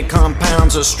organic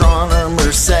compounds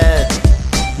astronomers said.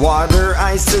 Water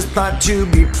ice is thought to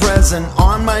be present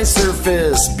on my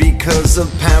surface because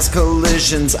of past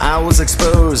collisions I was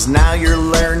exposed. Now you're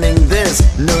learning this.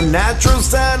 No natural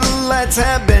satellites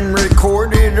have been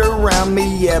recorded around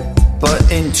me yet, but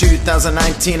in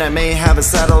 2019 I may have a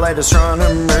satellite,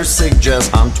 astronomers suggest.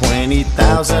 I'm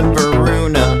 20,000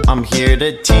 Varuna, I'm here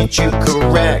to teach you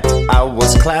correct. I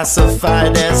was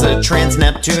classified as a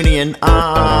trans-Neptunian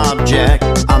object.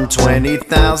 I'm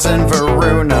 20,000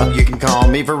 Varuna, you can call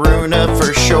me Varuna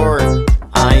for short.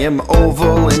 I am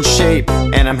oval in shape,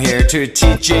 and I'm here to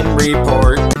teach and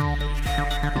report.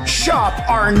 Shop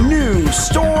our new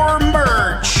store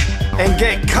merch and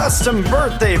get custom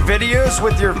birthday videos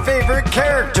with your favorite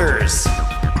characters.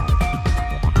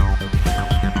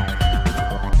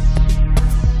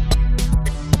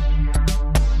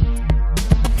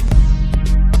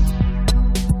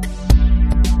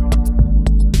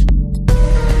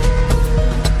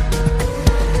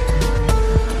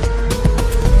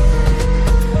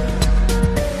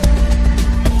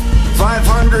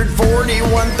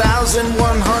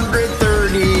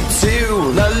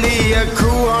 $541,132. Lalia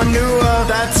Kuanua,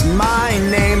 that's my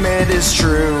name, it is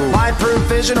true. My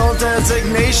provisional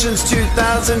designation's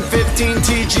 2015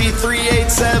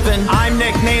 TG387. I'm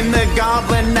nicknamed the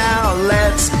Goblin, now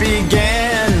let's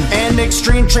begin. An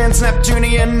extreme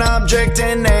trans-Neptunian object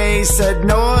in a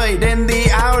sednoid in the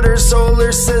outer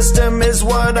solar system is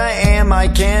what I am, I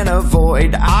can't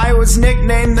avoid. I was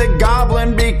nicknamed the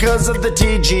Goblin because of the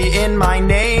TG in my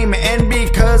name, and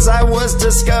because I was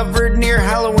discovered near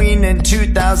Halloween in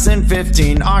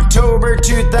 2015. October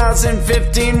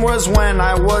 2015 was when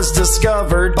I was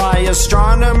discovered by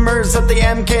astronomers at the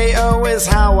MKO, is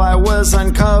how I was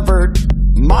uncovered.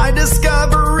 My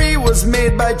discovery was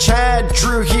made by Chad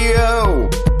Trujillo,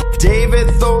 David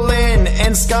Tholin,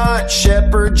 and Scott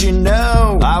Shepard, you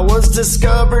know. I was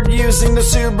discovered using the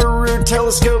Subaru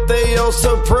telescope. They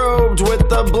also probed with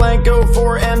the Blanco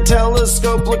 4M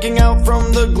telescope, looking out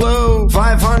from the globe.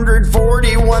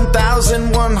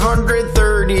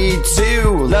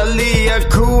 541,132.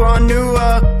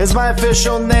 Laliakuanua is my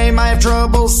official name. I have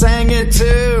trouble saying it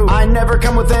too. I never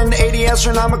come within 80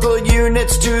 astronomical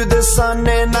units to the sun,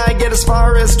 and I get as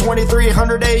far as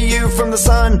 2300 AU from the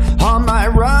sun on my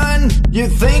run. You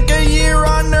think a year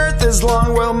on Earth is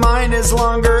long? Well, mine is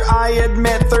longer, I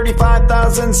admit.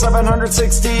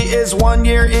 35,760 is 1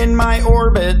 year in my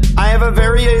orbit. I have a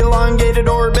very elongated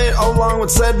orbit along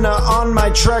with Sedna on my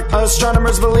trek.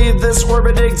 Astronomers believe this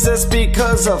orbit exists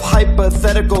because of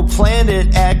hypothetical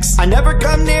planet X. I never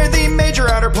come near the major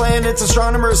outer planets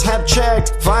astronomers have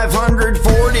checked.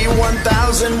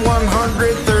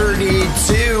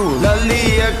 541,132.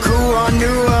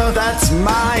 Laliakuanua, that's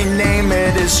my name,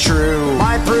 it is true.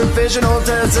 My provisional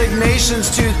designation's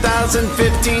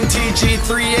 2015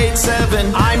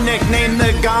 TG387. I'm nicknamed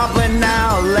the Goblin.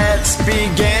 Now let's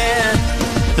begin.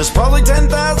 There's probably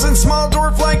 10,000 small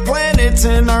dwarf-like planets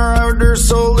in our outer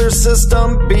solar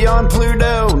system beyond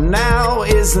Pluto. Now,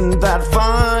 isn't that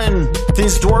fun?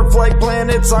 These dwarf-like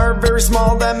planets are very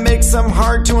small, that makes them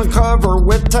hard to uncover.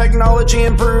 With technology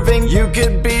improving, you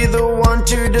could be the one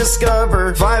to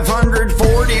discover.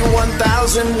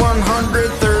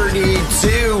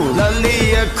 541,132.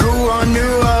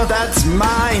 Laliakuanua, that's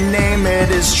my name,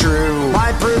 it is true.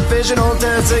 My provisional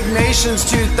designation's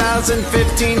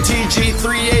 2015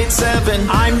 TG387.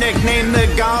 I'm nicknamed the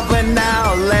Goblin.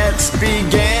 Now let's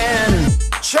begin.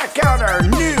 Check out our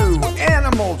new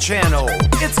animal channel.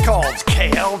 It's called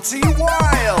KLT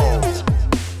Wild.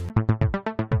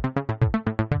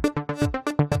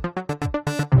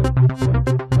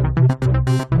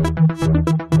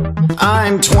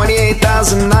 I'm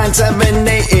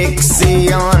 28,978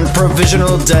 Ixion,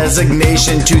 provisional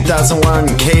designation 2001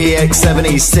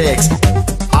 KX76.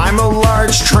 I'm a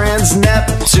large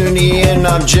trans-Neptunian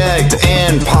object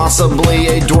and possibly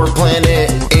a dwarf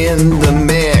planet in the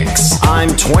mix. I'm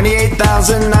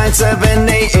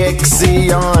 28,978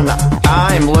 Ixion.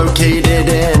 I'm located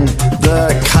in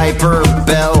the Kuiper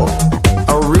Belt,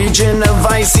 a region of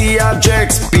icy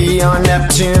objects beyond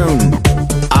Neptune.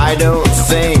 I don't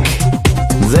think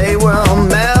they will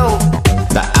melt.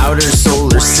 The outer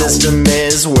solar system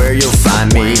is where you'll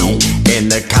find me. In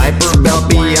the Kuiper Belt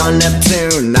beyond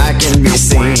Neptune, I can be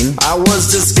seen. I was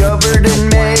discovered in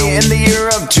May in the year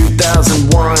of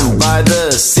 2001 by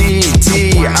the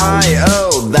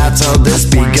CTIO. That's how this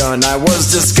begun. I was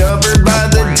discovered by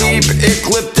the Deep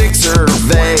Ecliptic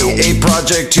Survey, a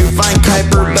project to find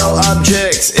Kuiper Belt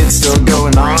objects. It's still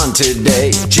going on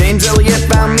today. James Elliott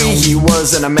found me. He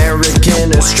was an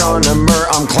American astronomer.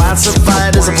 I'm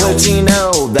classified as a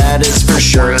Plutino, that is for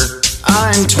sure.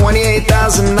 I'm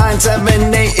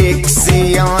 28,978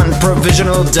 Ixion,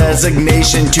 provisional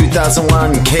designation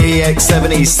 2001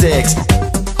 KX76.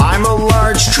 I'm a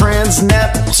large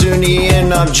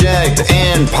trans-Neptunian object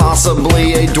and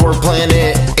possibly a dwarf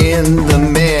planet in the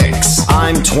mix.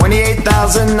 I'm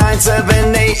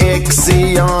 28,978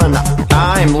 Ixion.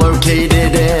 I'm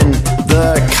located in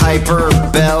the Kuiper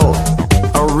Belt,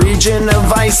 a region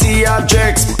of icy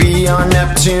objects beyond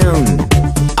Neptune.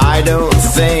 I don't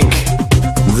think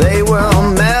they will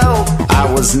melt. I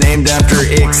was named after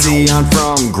Ixion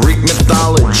from Greek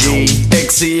mythology.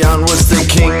 Ixion was the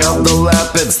king of the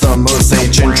Lepids, the most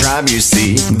ancient tribe you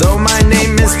see. Though my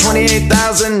name is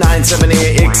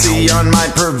 28,978 Ixion, my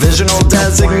provisional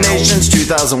designation's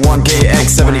 2001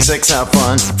 KX76. Have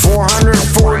fun.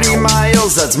 440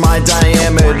 miles, that's my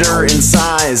diameter in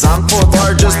size. I'm fourth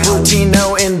largest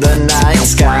Plutino in the night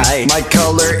sky. My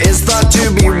color is thought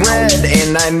to be red,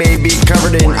 and I may be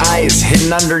covered in ice,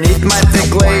 hidden underneath my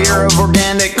thick layer of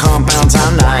organic compounds.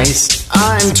 How nice.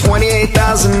 I'm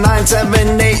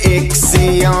 28,978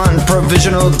 Ixion,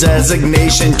 provisional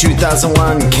designation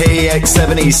 2001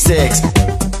 KX76.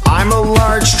 I'm a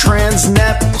large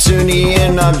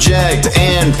trans-Neptunian object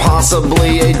and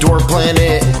possibly a dwarf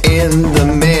planet in the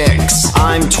mix.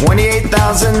 I'm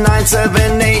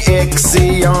 28,978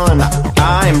 Ixion.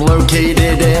 I'm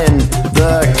located in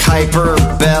the Kuiper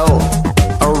Belt,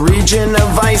 a region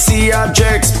of icy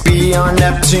objects beyond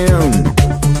Neptune.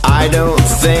 I don't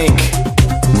think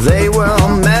they will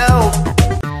melt.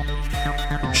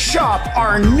 Shop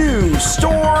our new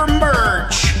store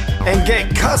merch and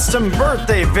get custom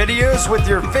birthday videos with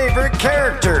your favorite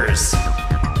characters.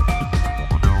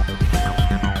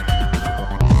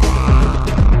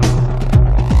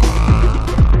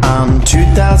 I'm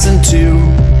 2002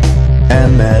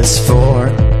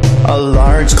 MS4, a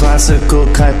large classical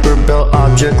Kuiper Belt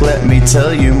object. Let me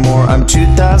tell you more. I'm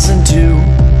 2002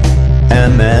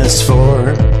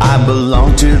 MS4, I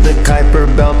belong to the Kuiper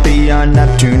Belt beyond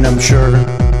Neptune, I'm sure.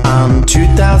 I'm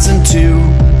 2002,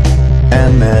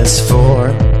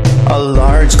 MS4, a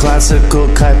large classical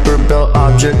Kuiper Belt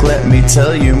object, let me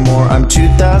tell you more. I'm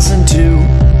 2002,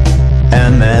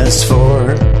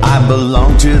 MS4, I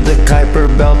belong to the Kuiper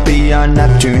Belt beyond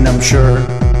Neptune, I'm sure.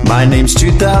 My name's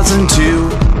 2002,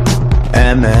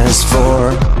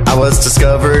 MS4. I was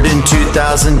discovered in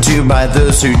 2002 by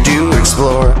those who do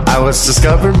explore. I was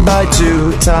discovered by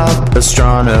two top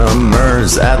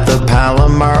astronomers at the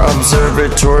Palomar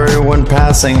Observatory. When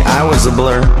passing, I was a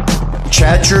blur.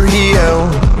 Chad Trujillo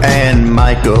and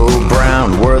Michael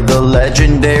Brown were the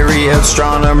legendary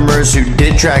astronomers who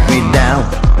did track me down.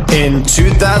 In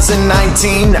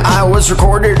 2019, I was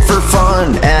recorded for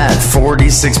fun at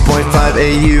 46.5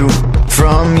 AU.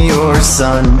 From your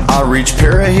sun, I'll reach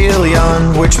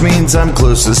perihelion, which means I'm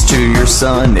closest to your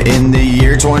sun. In the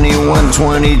year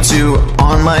 2122,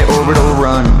 on my orbital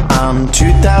run, I'm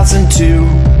 2002,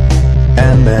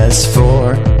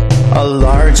 MS4, a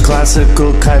large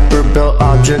classical Kuiper Belt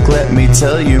object, let me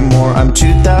tell you more. I'm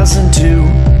 2002,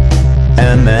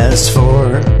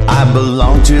 MS4, I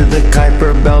belong to the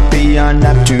Kuiper Belt beyond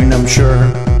Neptune, I'm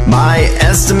sure. My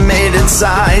estimated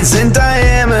size and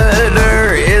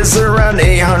diameter is around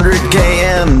 800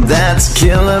 km, that's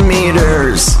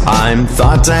kilometers. I'm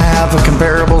thought to have a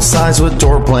comparable size with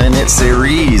Dwarf Planet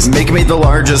Ceres, making me the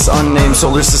largest unnamed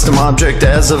solar system object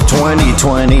as of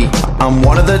 2020. I'm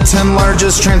one of the 10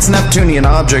 largest trans-Neptunian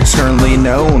objects currently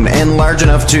known, and large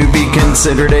enough to be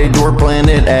considered a dwarf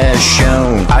planet as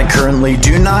shown. I currently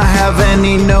do not have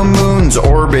any known moons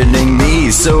orbiting me,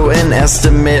 so an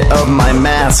estimate of my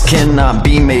mass cannot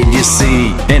be made, you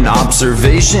see. An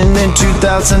observation in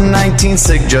 2019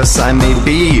 suggests I may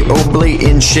be oblate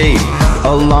in shape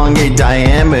along a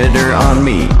diameter on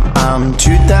me. I'm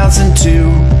 2002,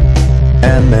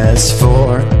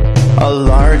 MS4, a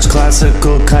large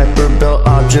classical Kuiper Belt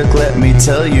object, let me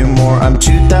tell you more. I'm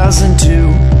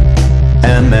 2002,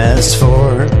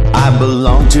 MS4, I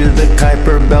belong to the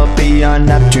Kuiper Belt beyond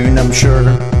Neptune, I'm sure.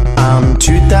 I'm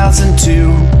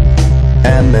 2002,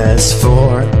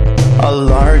 MS4, a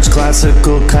large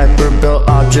classical Kuiper Belt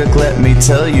object, let me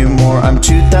tell you more. I'm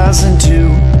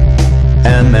 2002,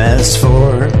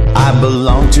 MS4, I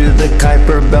belong to the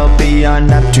Kuiper Belt beyond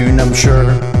Neptune, I'm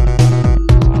sure.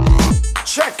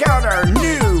 Check out our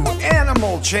new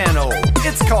animal channel.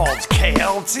 It's called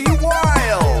KLT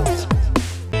Wild.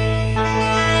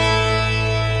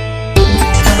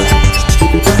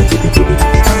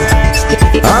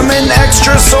 I'm an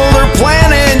extrasolar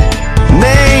planet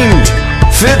named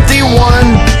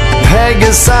 51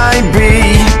 Pegasi b,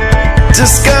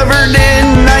 discovered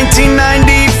in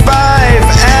 1995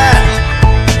 at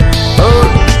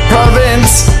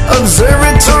Province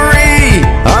Observatory.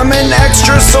 I'm an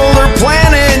extrasolar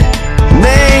planet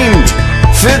named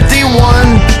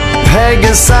 51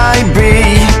 Pegasi b.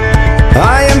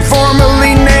 I am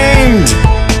formally named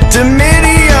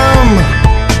Dimidium.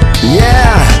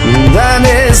 Yeah, that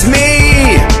is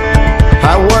me.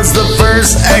 I was the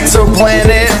first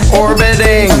exoplanet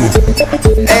orbiting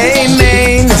a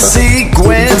main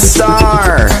sequence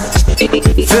star.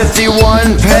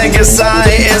 51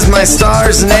 Pegasi is my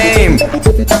star's name.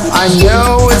 I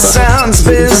know it sounds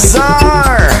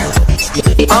bizarre.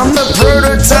 I'm the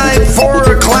prototype for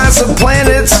a class of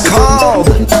planets called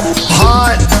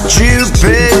hot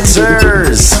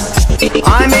Jupiters.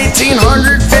 I'm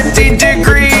 1850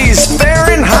 degrees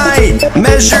Fahrenheit,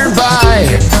 measured by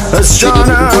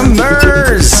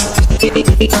astronomers.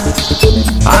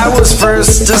 I was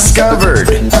first discovered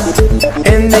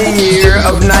in the year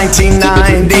of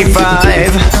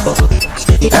 1995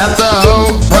 at the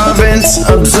Hope Province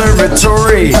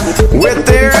Observatory, with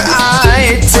their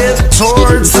eye tipped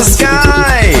towards the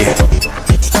sky.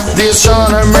 The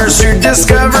astronomers who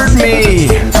discovered me,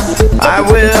 I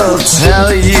will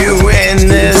tell you in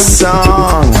this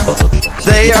song.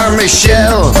 They are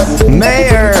Michelle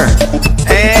Mayer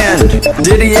and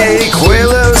Didier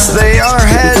Queloz. They are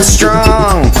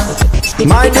headstrong.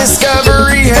 My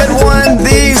discovery had won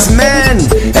these men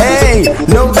a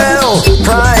Nobel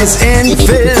Prize in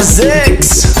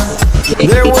Physics.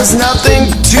 There was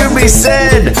nothing to be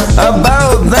said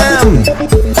about them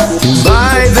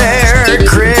by their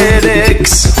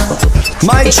critics.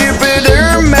 My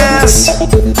Jupiter mass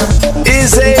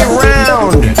is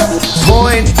around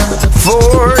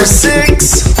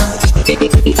 0.46.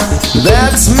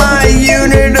 That's my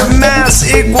unit of mass,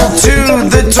 equal to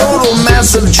the total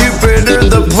mass of Jupiter,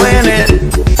 the planet.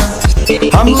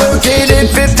 I'm located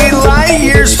 50 light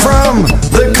years from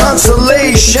the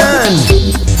constellation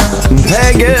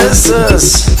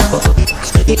Pegasus.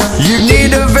 You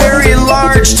need a very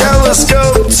large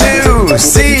telescope to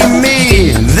see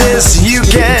me. This you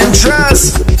can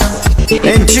trust.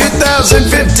 In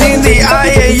 2015, the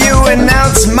IAU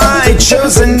announced my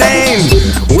chosen name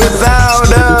without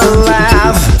a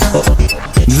laugh.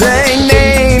 They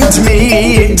named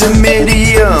me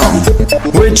Dimidium,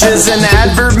 which is an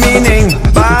adverb meaning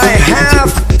by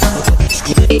half.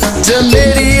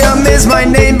 Dimidium is my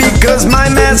name because my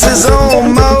mass is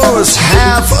almost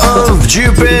half of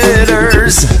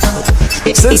Jupiter's.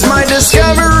 Since my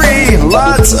discovery,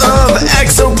 lots of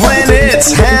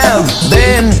exoplanets have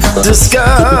been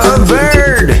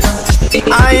discovered.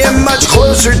 I am much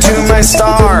closer to my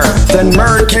star than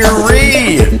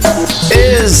Mercury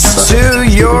is to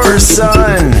your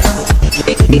sun.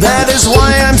 That is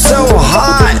why I'm so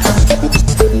hot.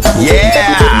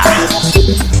 Yeah.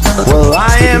 Well,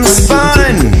 I am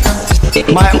spun.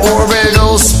 My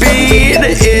orbital speed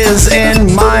is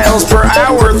in miles per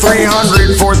hour,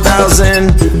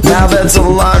 304,000. Now that's a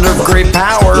lot of great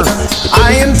power.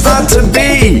 I am thought to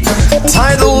be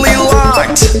tidally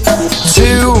locked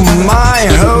to my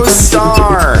host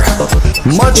star,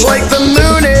 much like the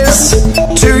moon is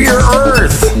to your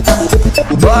Earth,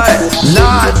 but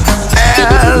not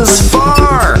as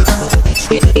far.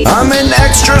 I'm an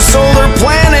extrasolar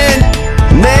planet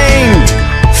named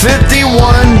 51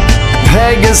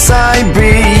 Pegasi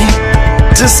B,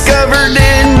 discovered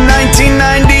in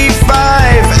 1995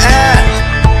 at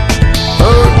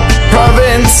Haute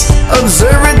Province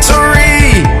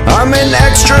Observatory. I'm an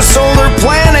extrasolar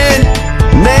planet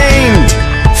named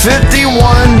 51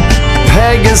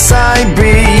 Pegasi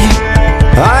B.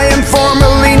 I am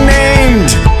formally named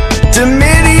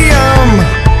Dimidium.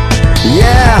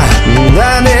 Yeah,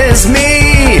 that is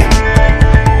me.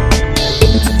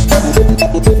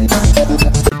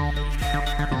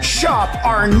 Shop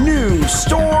our new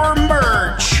store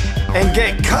merch and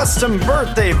get custom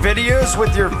birthday videos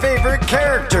with your favorite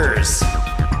characters.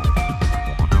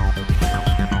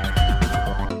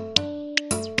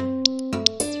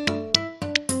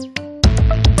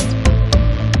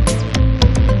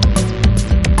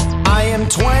 I am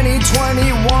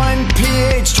 2021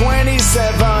 PH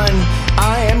 27.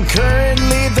 I am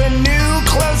currently the new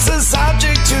closest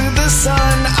object to the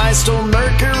sun. I stole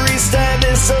Mercury's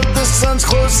status of the sun's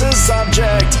closest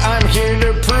object. I'm here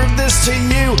to prove this to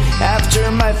you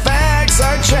after my facts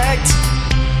are checked.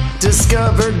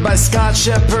 Discovered by Scott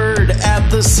Shepard at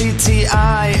the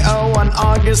CTIO on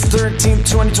August 13th,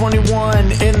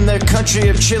 2021 in the country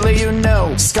of Chile, you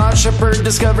know. Scott Shepard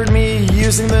discovered me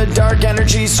using the Dark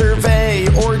Energy Survey,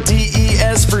 or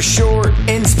DES for short.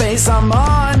 In space I'm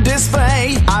on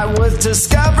display. I was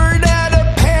discovered at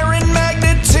apparent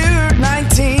magnitude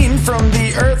 19 from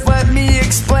the Earth. Let me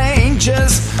explain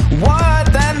just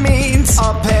what that means.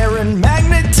 Apparent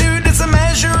magnitude is a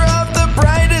measure of the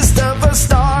brightest of a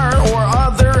star or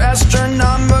other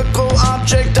astronomical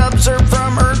object observed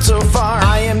from Earth so far.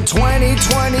 I am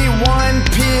 2021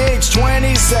 PH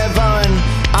 27.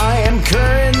 I am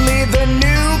currently the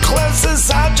new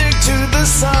closest object to the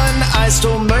sun. I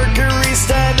stole Mercury's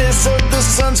status of the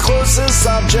sun's closest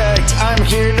object. I'm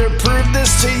here to prove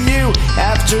this to you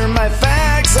after my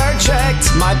facts are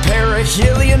checked. My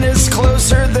perihelion is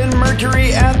closer than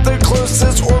Mercury at the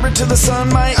closest orbit to the sun.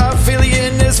 My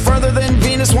aphelion is farther than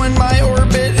Venus when my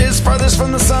orbit is farthest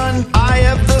from the sun. I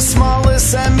have the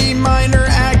smallest semi-minor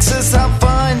axis, have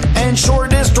fun, and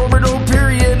shortest orbital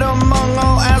period among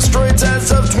all asteroids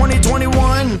as of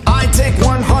 2021. I take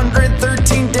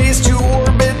 113 days to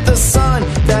orbit the sun.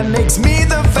 That makes me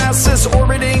the fastest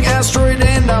orbiting asteroid,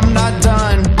 and I'm not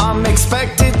done. I'm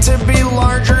expected to be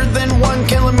larger than 1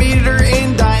 kilometer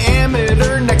in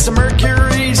diameter, next to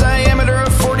Mercury's diameter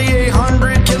of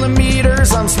 4,800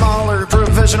 kilometers. I'm smaller,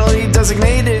 professionally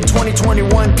designated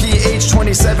 2021 PH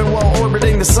 27 while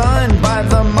orbiting the sun by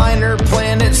the minor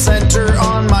planet center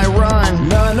on my run.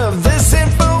 None of this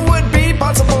info would be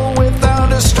possible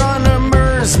without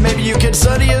astronomers. Maybe you could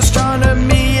study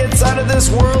astronomy, it's out of this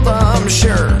world, I'm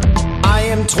sure. I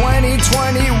am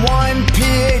 2021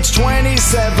 PH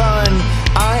 27.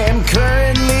 I am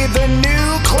currently the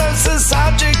new closest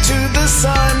object to the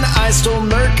sun. I stole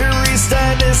Mercury's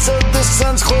status of the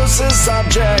sun's closest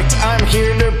object. I'm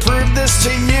here to prove this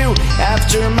to you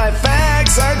after my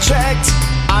facts are checked.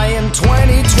 I am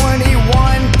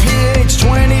 2021 PH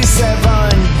 27.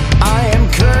 I am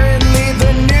currently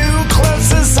the new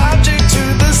closest object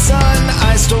to the sun.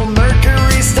 I stole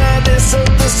Mercury's status of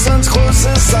the sun's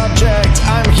closest object.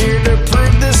 I'm here to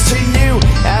prove this to you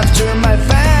after my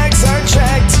facts are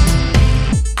checked.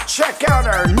 Check out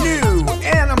our new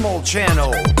animal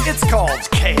channel. It's called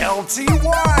KLT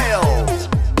Wild.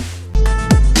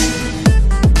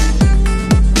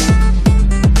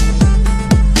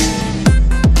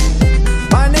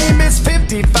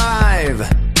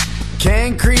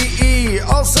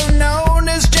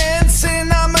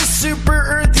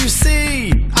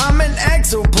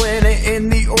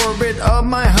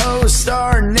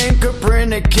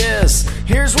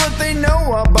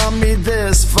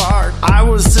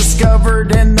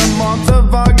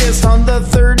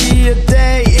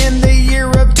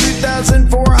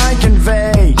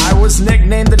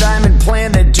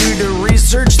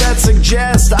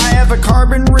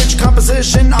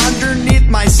 position underneath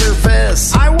my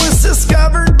surface. I was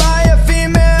discovered by a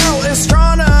female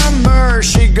astronomer.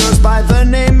 She goes by the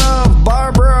name of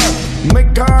Barbara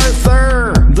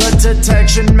MacArthur. The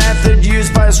detection method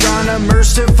used by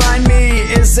astronomers to find me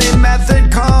is a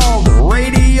method called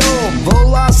radial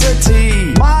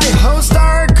velocity. My host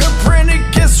star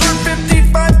Copernicus, or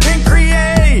 55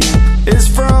 Cancri, is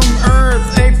from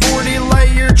Earth, a 40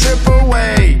 light year trip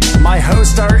away. My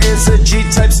host star is a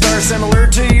G-type star similar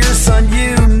to your sun.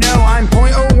 You know I'm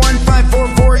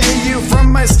 0.01544 AU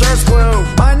from my star's globe.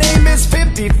 My name is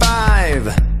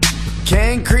 55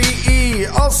 Cancri,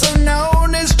 also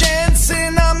known as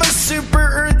Jensen. I'm a super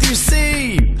Earth, you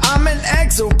see. I'm an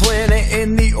exoplanet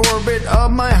in the orbit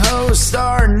of my host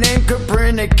star named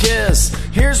Copernicus.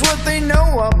 Here's what they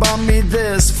know about me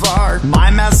this far. My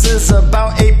mass is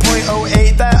about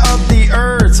 8.08 that of the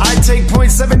Earth's. I take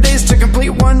 0.7 days to complete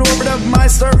one orbit of my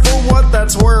star, for what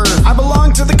that's worth. I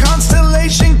belong to the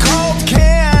constellation called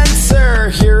Cancer.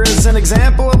 Here is an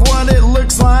example of what it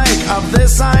looks like. Of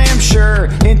this I am sure.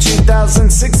 In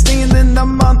 2016, in the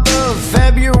month of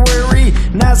February,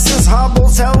 NASA's Hubble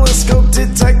telescope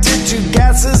detected two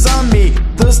gases on me.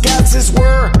 Those gases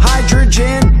were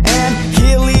hydrogen and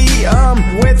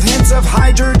helium, with hints of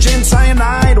hydrogen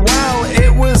cyanide while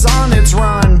it was on its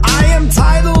run. I am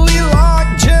tidally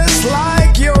locked just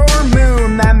like your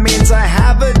moon. That means I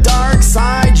have a dark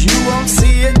side, you won't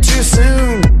see it too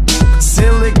soon.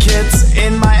 Silicates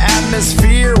in my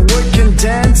atmosphere would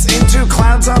condense into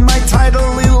clouds on my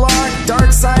tidally locked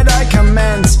dark side. I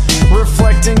commence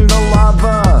reflecting the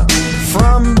lava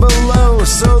from below,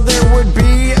 so there would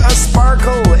be a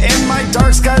sparkle in my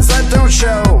dark skies that don't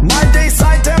show. My day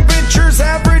side temperatures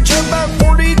average about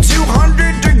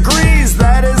 4,200 degrees.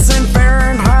 That is in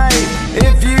Fahrenheit,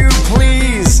 if you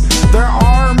please. There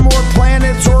are more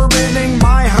planets orbiting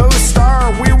my host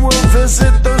star. We will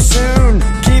visit those soon.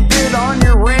 Keep it on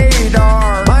your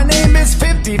radar. My name is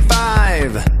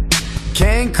 55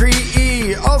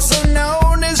 Cancri, also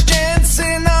known as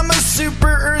Jensen. I'm a super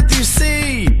Earth, you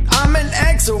see. I'm an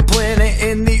exoplanet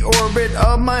in the orbit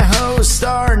of my host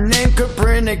star named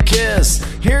Copernicus.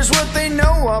 Here's what they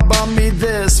know about me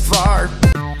this far.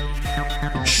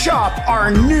 Shop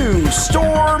our new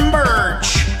store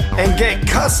merch and get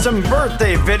custom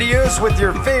birthday videos with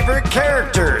your favorite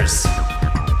characters.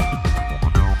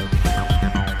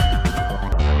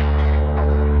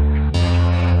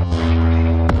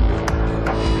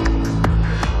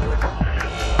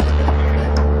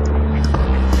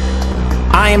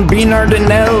 I am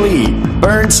Bernardinelli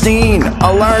Bernstein,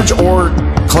 a large Oort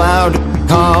cloud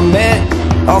comet,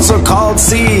 also called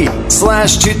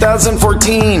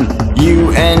C/2014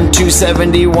 UN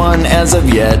 271 as of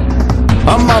yet.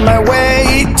 I'm on my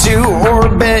way to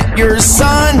orbit your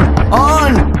sun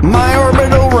on my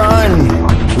orbital run.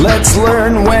 Let's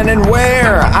learn when and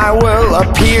where I will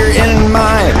appear in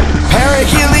my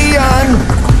perihelion.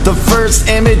 The first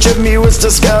image of me was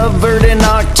discovered in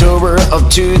October of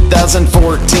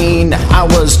 2014. I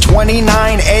was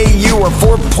 29 AU, or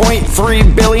 4.3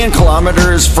 billion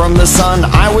kilometers from the sun.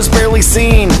 I was barely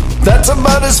seen. That's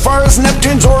about as far as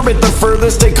Neptune's orbit. The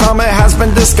furthest a comet has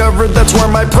been discovered. That's where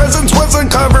my presence was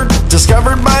uncovered.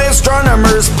 Discovered by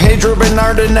astronomers Pedro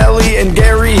Bernardinelli and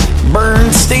Gary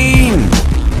Bernstein.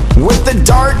 With the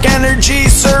Dark Energy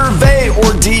Survey,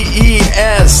 or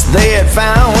DES, they had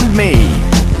found me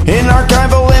in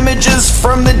archival images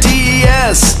from the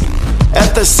DES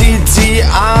at the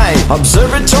CTI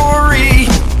Observatory,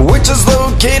 which is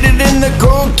located in the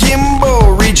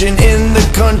Coquimbo region in the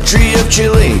country of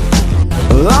Chile.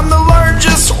 I'm the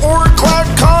largest Oort cloud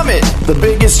comet, the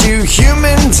biggest you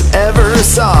humans ever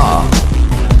saw.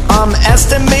 I'm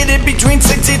estimated between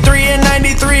 63 and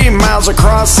 93 miles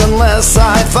across, unless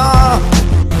I thaw.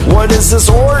 What is this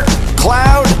Oort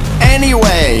cloud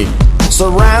anyway,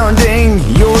 surrounding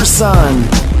your sun?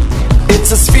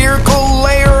 It's a spherical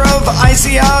layer of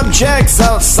icy objects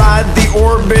outside the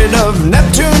orbit of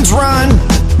Neptune's run.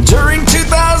 During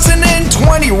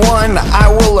 2021, I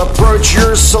will approach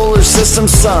your solar system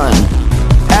sun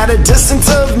at a distance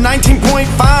of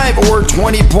 19.5 or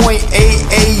 20.8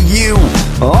 AU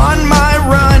on my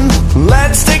run.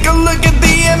 Let's take a look at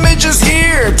the images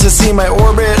here to see my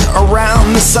orbit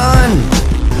around the sun.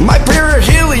 My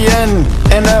perihelion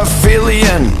and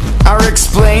aphelion are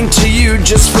explained to you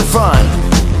just for fun.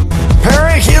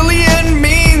 Perihelion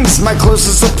means my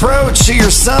closest approach to your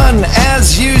sun,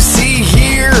 as you see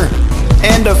here.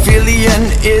 And aphelion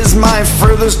is my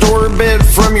furthest orbit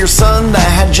from your sun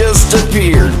that had just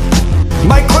appeared.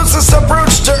 My closest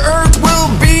approach to Earth will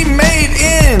be made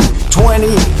in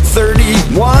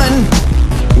 2031,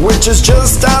 which is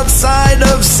just outside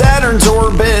of Saturn's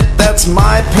orbit. That's that's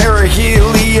my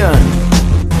perihelion.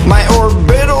 My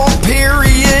orbital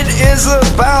period is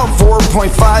about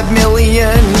 4.5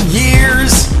 million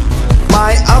years.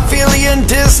 My aphelion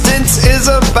distance is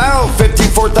about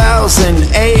 54,000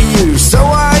 AU. So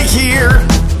I hear,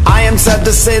 I am sad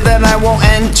to say that I won't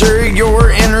enter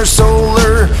your inner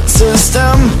solar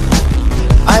system.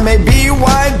 I may be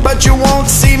wide, but you won't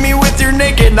see me with your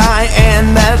naked eye,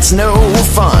 and that's no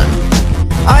fun.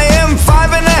 I am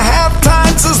 5.5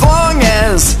 times as long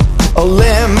as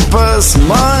Olympus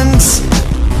Mons,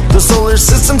 the solar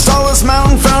system's tallest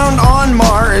mountain found on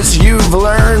Mars. You've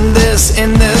learned this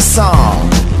in this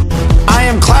song. I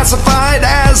am classified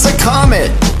as a comet,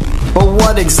 but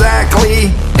what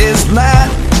exactly is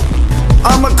that?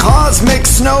 I'm a cosmic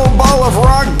snowball of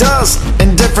rock dust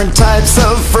and different types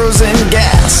of frozen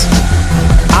gas.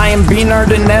 I am B.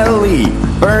 Nardinelli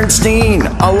Bernstein,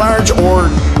 a large Oort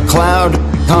cloud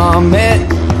comet,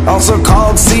 also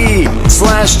called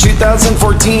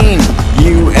C/2014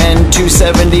 UN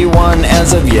 271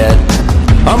 as of yet.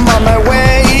 I'm on my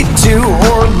way to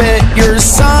orbit your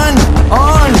sun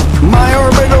on my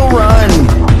orbital run.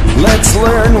 Let's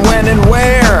learn when and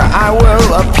where I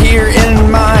will appear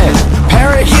in my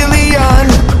perihelion.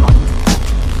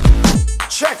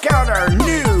 Check out our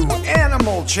new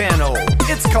animal channel.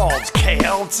 It's called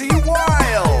KLT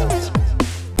Wild.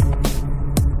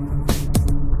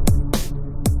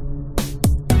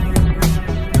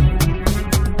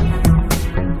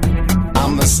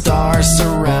 I'm a star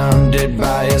surrounded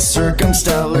by a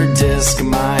circumstellar disk.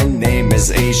 My name is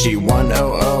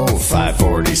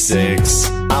HG100546.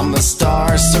 I'm a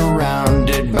star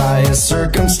surrounded by a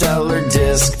circumstellar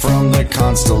disk from the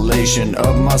constellation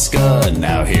of Musca.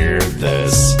 Now hear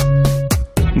this.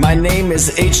 My name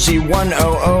is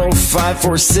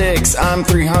HG100546. I'm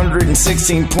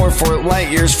 316.4 light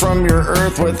years from your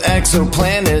Earth with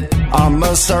exoplanet. I'm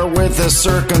a star with a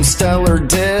circumstellar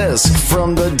disk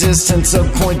from the distance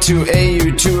of 0.2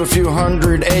 AU to a few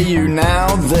hundred AU.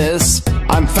 Now this,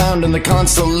 I'm found in the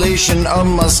constellation of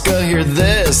Musca. Hear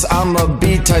this. I'm a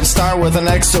B-type star with an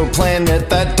exoplanet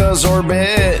that does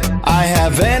orbit. I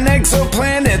have an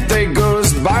exoplanet that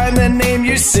goes by the name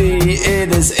you see.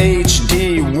 It is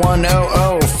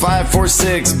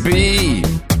HD100546b.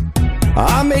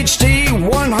 I'm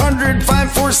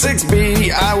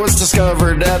HD100546b. I was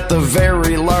discovered at the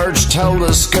Very Large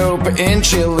Telescope in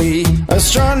Chile.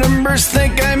 Astronomers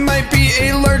think I might be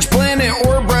a large planet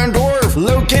or brown dwarf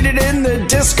located in the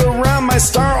disk around my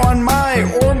star on my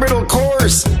orbital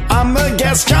course. I'm a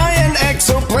gas giant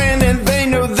exoplanet, they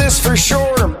know this for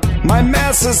sure. My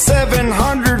mass is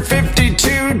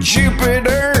 752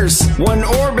 Jupiters. One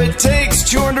orbit takes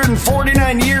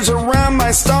 249 years around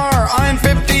my star. I'm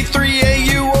 53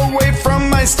 AU away from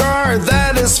my star,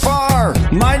 that is far.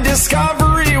 My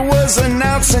discovery was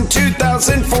announced in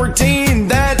 2014.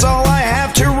 That's all I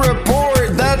have to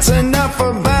report, that's enough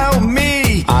about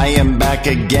me. I am back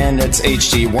again, it's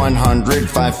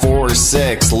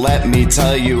HG100546. Let me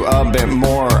tell you a bit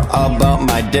more about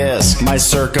my disk. My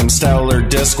circumstellar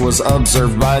disk was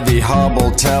observed by the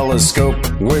Hubble telescope,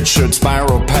 which showed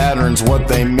spiral patterns. What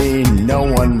they mean, no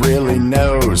one really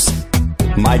knows.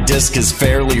 My disk is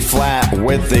fairly flat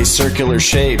with a circular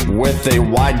shape, with a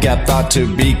wide gap thought to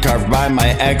be carved by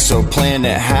my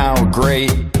exoplanet. How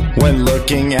great! When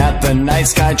looking at the night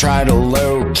sky, try to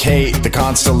locate the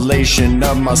constellation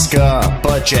of Musca,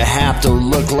 but you have to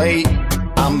look late.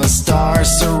 I'm a star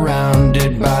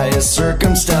surrounded by a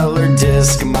circumstellar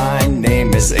disk. My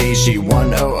name is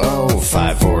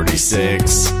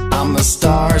HG100546. I'm a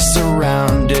star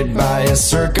surrounded by a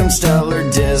circumstellar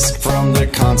disk from the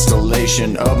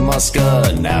constellation of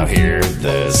Musca. Now hear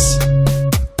this.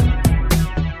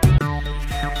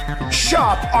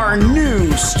 Shop our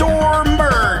new store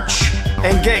merch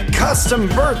and get custom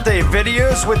birthday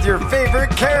videos with your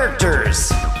favorite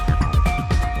characters.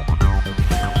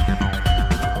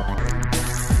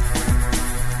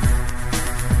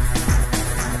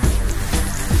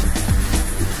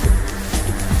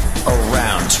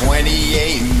 Around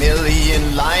 28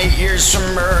 million light years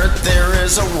from Earth, there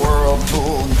is a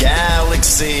whirlpool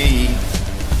galaxy.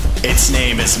 Its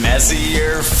name is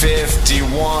Messier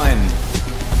 51.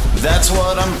 That's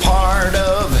what I'm part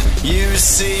of, you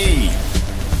see.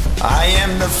 I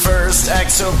am the first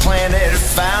exoplanet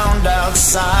found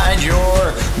outside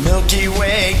your Milky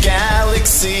Way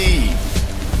galaxy.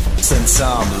 Since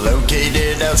I'm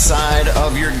located outside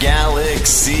of your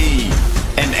galaxy,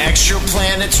 an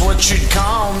exoplanet's what you'd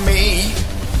call me.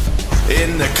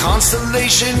 In the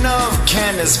constellation of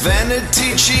Canis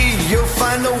Venatici, you'll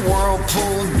find the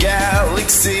Whirlpool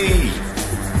Galaxy.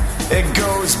 It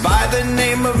goes by the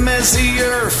name of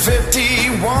Messier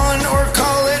 51, or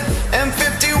call it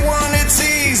M51, it's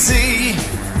easy.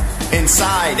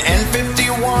 Inside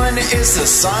N51 is a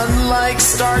sun-like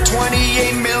star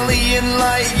 28 million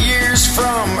light years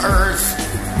from Earth.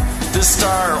 The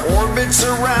star orbits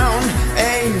around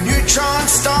a neutron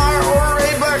star or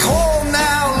a black hole.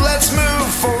 Now let's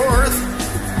move forth.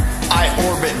 I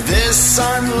orbit this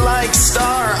sun-like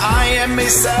star. I am a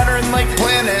Saturn-like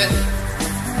planet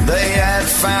they had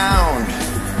found.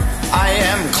 I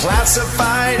am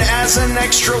classified as an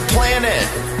extraplanet.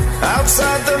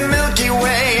 Outside the Milky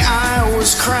Way I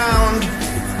was crowned.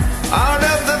 Out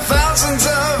of the thousands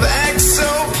of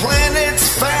exoplanets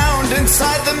found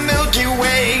inside the Milky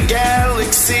Way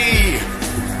galaxy,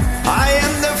 I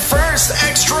am the first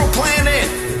extraplanet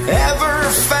ever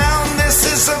found. This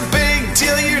is a big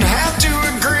deal, you'd have to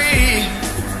agree.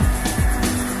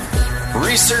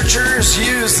 Researchers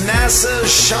use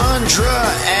NASA's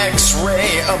Chandra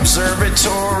X-ray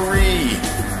Observatory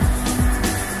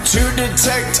to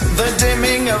detect the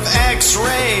dimming of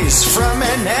X-rays from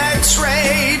an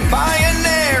X-ray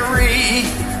binary.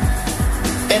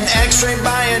 An X-ray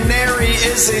binary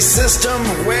is a system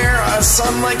where a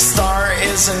sun-like star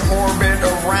is in orbit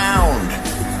around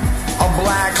a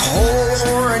black hole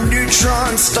or a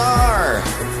neutron star.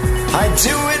 I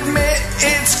do admit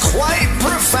it's quite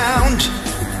profound.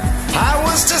 I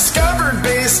was discovered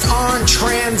based on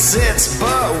transits,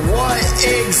 but what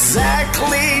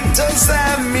exactly does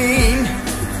that mean?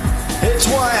 It's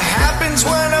what happens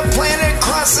when a planet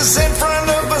crosses in front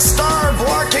of a star,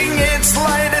 blocking its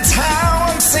light. It's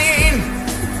how I'm seen.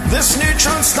 This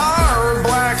neutron star or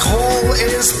black hole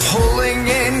is pulling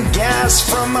in gas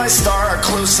from my star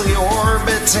closely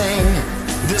orbiting.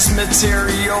 This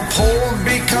material pulled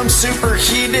becomes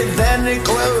superheated, then it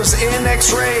glows in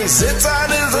X-rays. It's out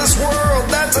of this world,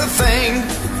 that's a thing.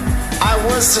 I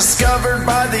was discovered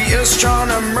by the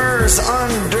astronomers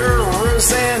under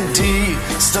Rosanne D.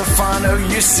 Stefano,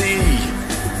 you see.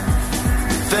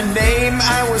 The name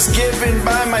I was given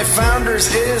by my founders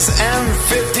is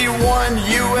M51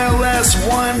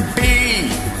 ULS1b.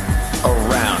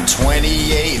 Around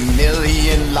 28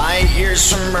 million light years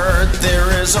from Earth,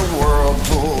 there is a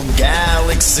whirlpool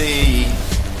galaxy.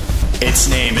 Its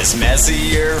name is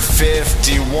Messier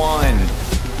 51.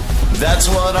 That's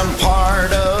what I'm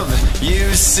part of,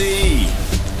 you see.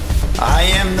 I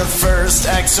am the first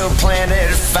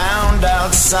exoplanet found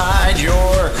outside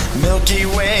your Milky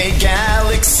Way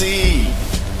galaxy.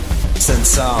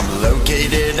 Since I'm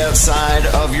located outside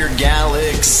of your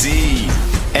galaxy,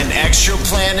 an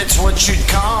exoplanet's what you'd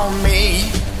call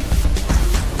me.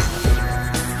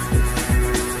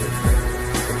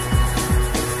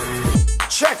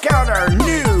 Check out our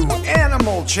new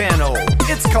animal channel.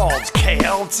 It's called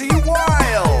KLT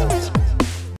Wild.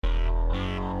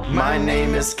 My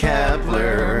name is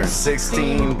Kepler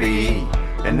 16b,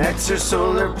 an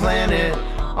extrasolar planet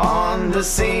on the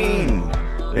scene.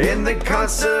 In the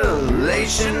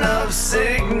constellation of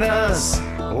Cygnus,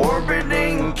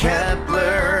 orbiting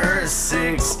Kepler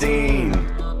 16.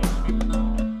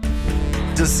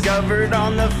 Discovered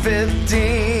on the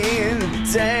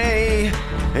 15th day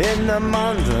in the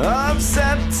month of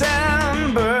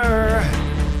September.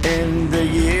 In the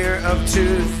year of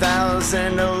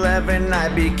 2011, I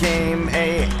became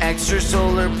a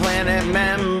extrasolar planet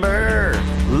member.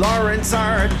 Lawrence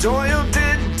R. Doyle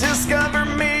did discover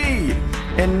me,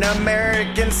 an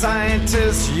American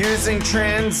scientist using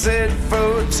transit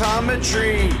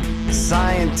photometry.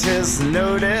 Scientists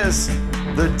noticed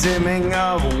the dimming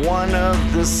of one of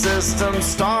the system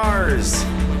stars,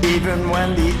 even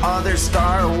when the other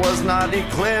star was not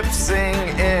eclipsing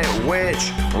it,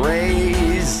 which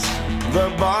raised the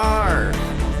bar.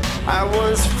 I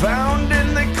was found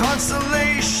in the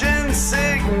constellation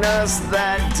Cygnus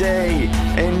that day,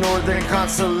 a northern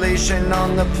constellation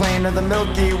on the plane of the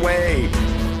Milky Way.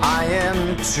 I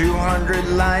am 200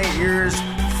 light years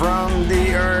from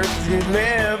the Earth you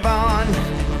live on,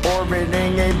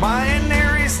 orbiting a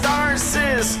binary star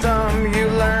system you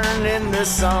learn in this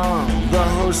song. The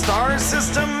host star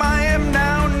system I am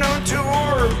now known to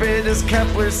orbit is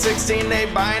Kepler 16, a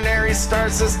binary star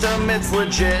system. It's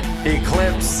legit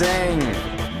eclipsing.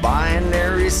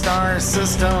 Binary star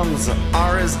systems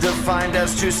are as defined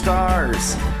as two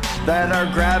stars that are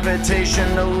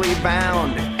gravitationally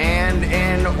bound and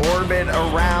in orbit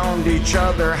around each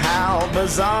other. How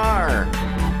bizarre!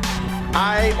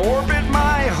 I orbit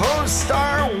my host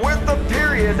star with a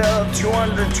period of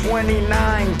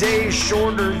 229 days,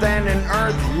 shorter than an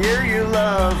Earth year you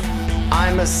love.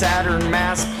 I'm a Saturn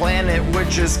mass planet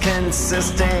which is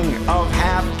consisting of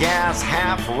half gas, glass,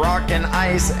 half rock and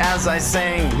ice as I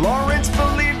sang. Lawrence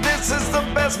believed this is the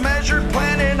best measured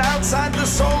planet outside the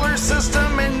solar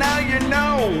system, and now you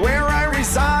know where I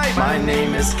reside. My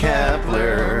name is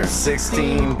Kepler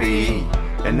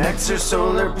 16b, an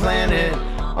extrasolar planet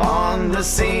on the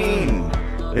scene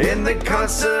in the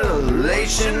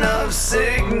constellation of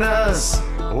Cygnus,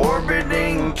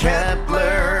 orbiting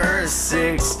Kepler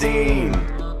 16.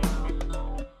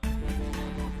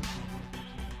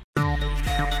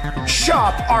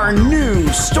 Shop our new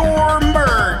store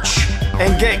merch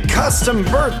and get custom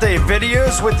birthday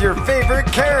videos with your favorite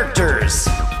characters.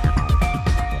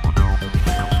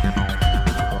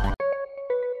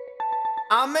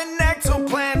 I'm an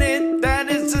exoplanet that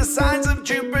is the size of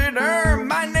Jupiter.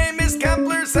 My name is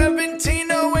Kepler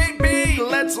 1708b.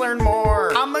 Let's learn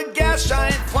more. I'm a gas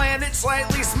giant planet,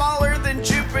 slightly smaller than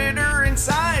Jupiter in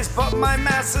size, but my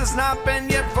mass has not been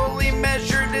yet fully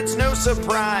measured. It's no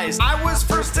surprise. I was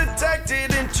first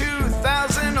detected in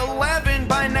 2011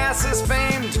 by NASA's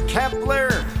famed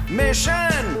Kepler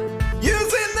mission,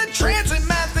 using the transit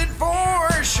method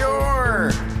for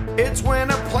sure. It's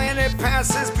when a planet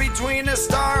passes between a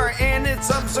star and its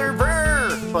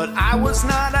observer. But I was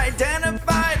not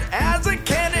identified as a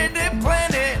candidate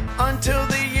planet until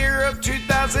the year of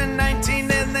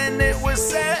 2019, and then it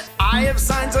was set. I have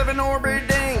signs of an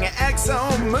orbiting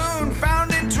exomoon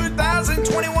found in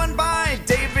 2021 by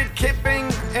David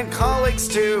Kipping and colleagues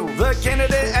too. The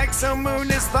candidate exomoon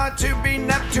is thought to be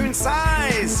Neptune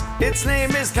size. Its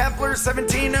name is Kepler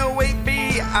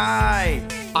 1708b.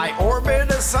 I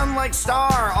orbit a sun-like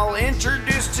star I'll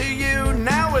introduce to you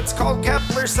now. It's called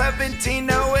Kepler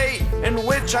 1708, in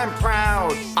which I'm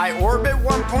proud. I orbit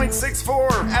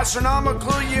 1.64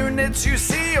 astronomical units you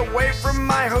see away from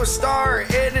my host star.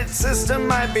 In its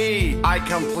system I be. I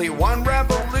complete one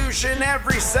revolution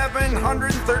every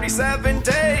 737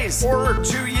 days, or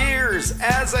 2 years,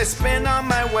 as I spin on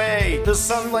my way. The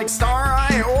sun-like star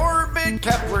I orbit,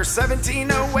 Kepler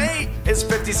 1708, is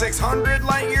 5,600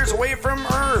 light years away from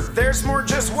Earth. There's more,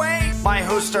 just wait. My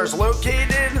host star's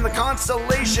located in the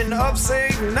constellation of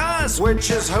Cygnus,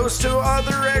 which is host to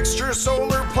other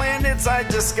extrasolar planets I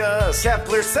discuss.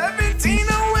 Kepler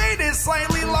 1708 is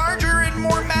slightly larger and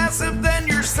more massive than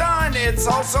your sun. It's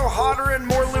also hotter and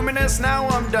more luminous. Now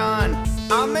I'm done.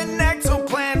 I'm an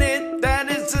exoplanet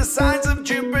that is the size of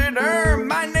Jupiter.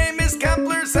 My name is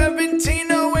Kepler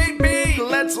 1708b.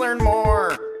 Let's learn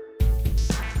more.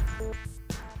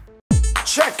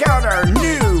 Check out our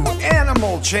new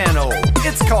animal channel.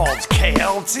 It's called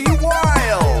KLT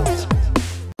Wild.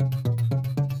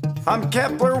 I'm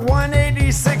Kepler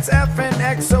 186f, an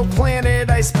exoplanet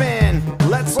I spin.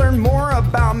 Let's learn more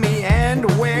about me and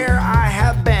where I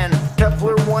have been.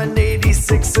 Kepler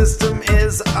 186 system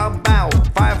is about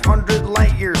 500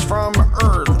 light years from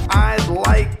Earth. I'd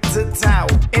like to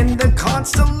tout. In the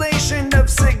constellation of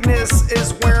Cygnus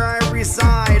is where I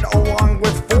reside, along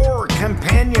with 4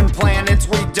 companion planets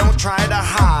we don't try to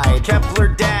hide.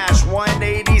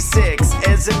 Kepler-186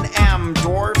 is an M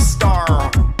dwarf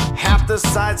star, half the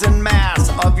size and mass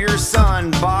of your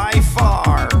sun by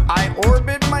far. I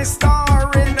orbit my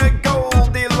star in a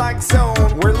Goldilocks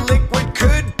zone where liquid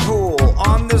could pool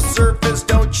on the surface,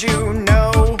 don't you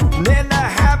know? In a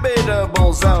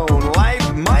habitable zone,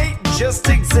 life might just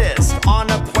exist on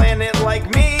a planet like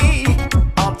me.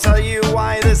 I'll tell you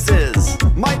why this is.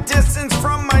 My distance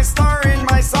from my star and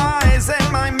my size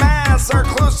and my mass are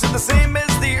close to the same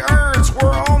as the Earth's.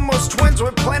 We're almost twins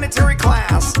with planetary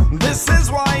class. This is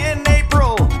why in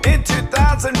April in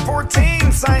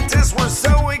 2014 scientists were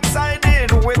so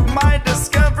excited with my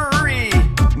discovery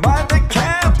by the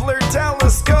Kepler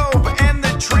telescope and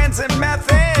the transit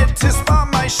method to spot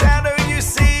my shadow you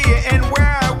see and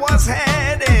where I was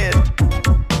headed.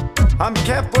 I'm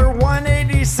Kepler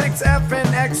 186f, an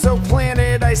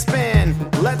exoplanet I spin.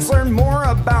 Let's learn more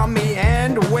about me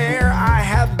and where I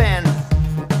have been.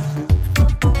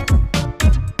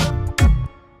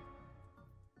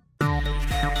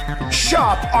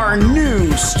 Shop our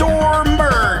new store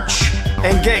merch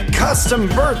and get custom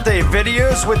birthday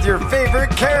videos with your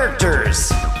favorite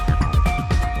characters.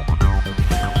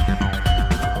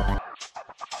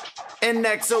 An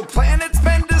exoplanet's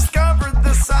been discovered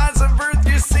the size of Earth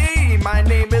you see. My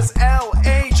name is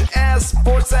LHS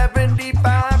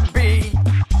 475b.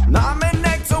 I'm an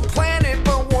exoplanet,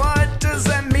 but what does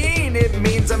that mean? It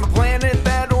means I'm a planet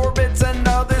that orbits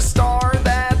another star,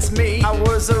 that's me. I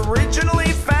was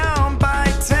originally found by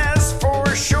tests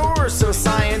for sure, so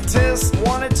scientists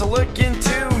wanted to look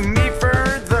into me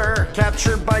further.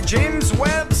 Captured by James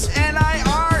Webb's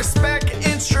NIR spec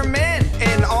instrument,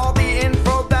 and all the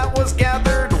info that was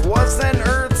gathered was then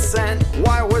Earth sent.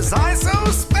 Why was I so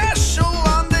special?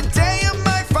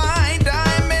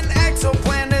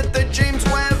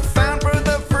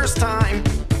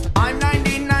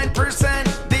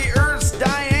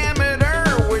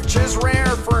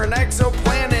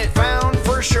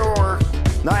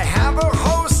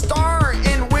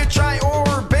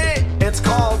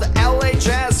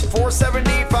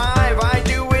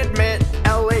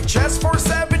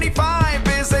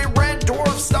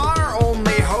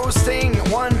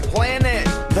 one planet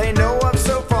they know of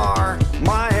so far.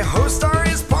 My host star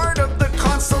is part of the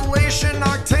constellation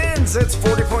Octans. It's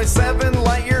 40.7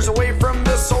 light years away from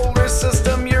the solar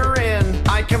system you're in.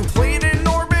 I complete an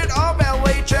orbit of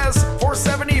LHS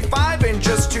 475 in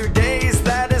just 2 days.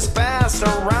 That is fast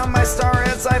around my star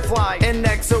as I fly. An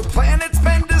exoplanet's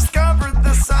been discovered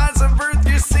the size of Earth,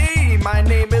 you see. My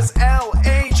name is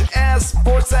LHS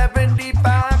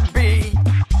 475b.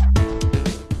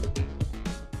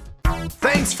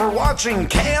 Thanks for watching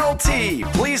KLT.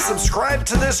 Please subscribe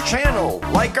to this channel,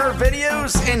 like our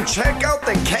videos, and check out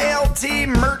the KLT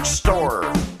merch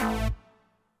store.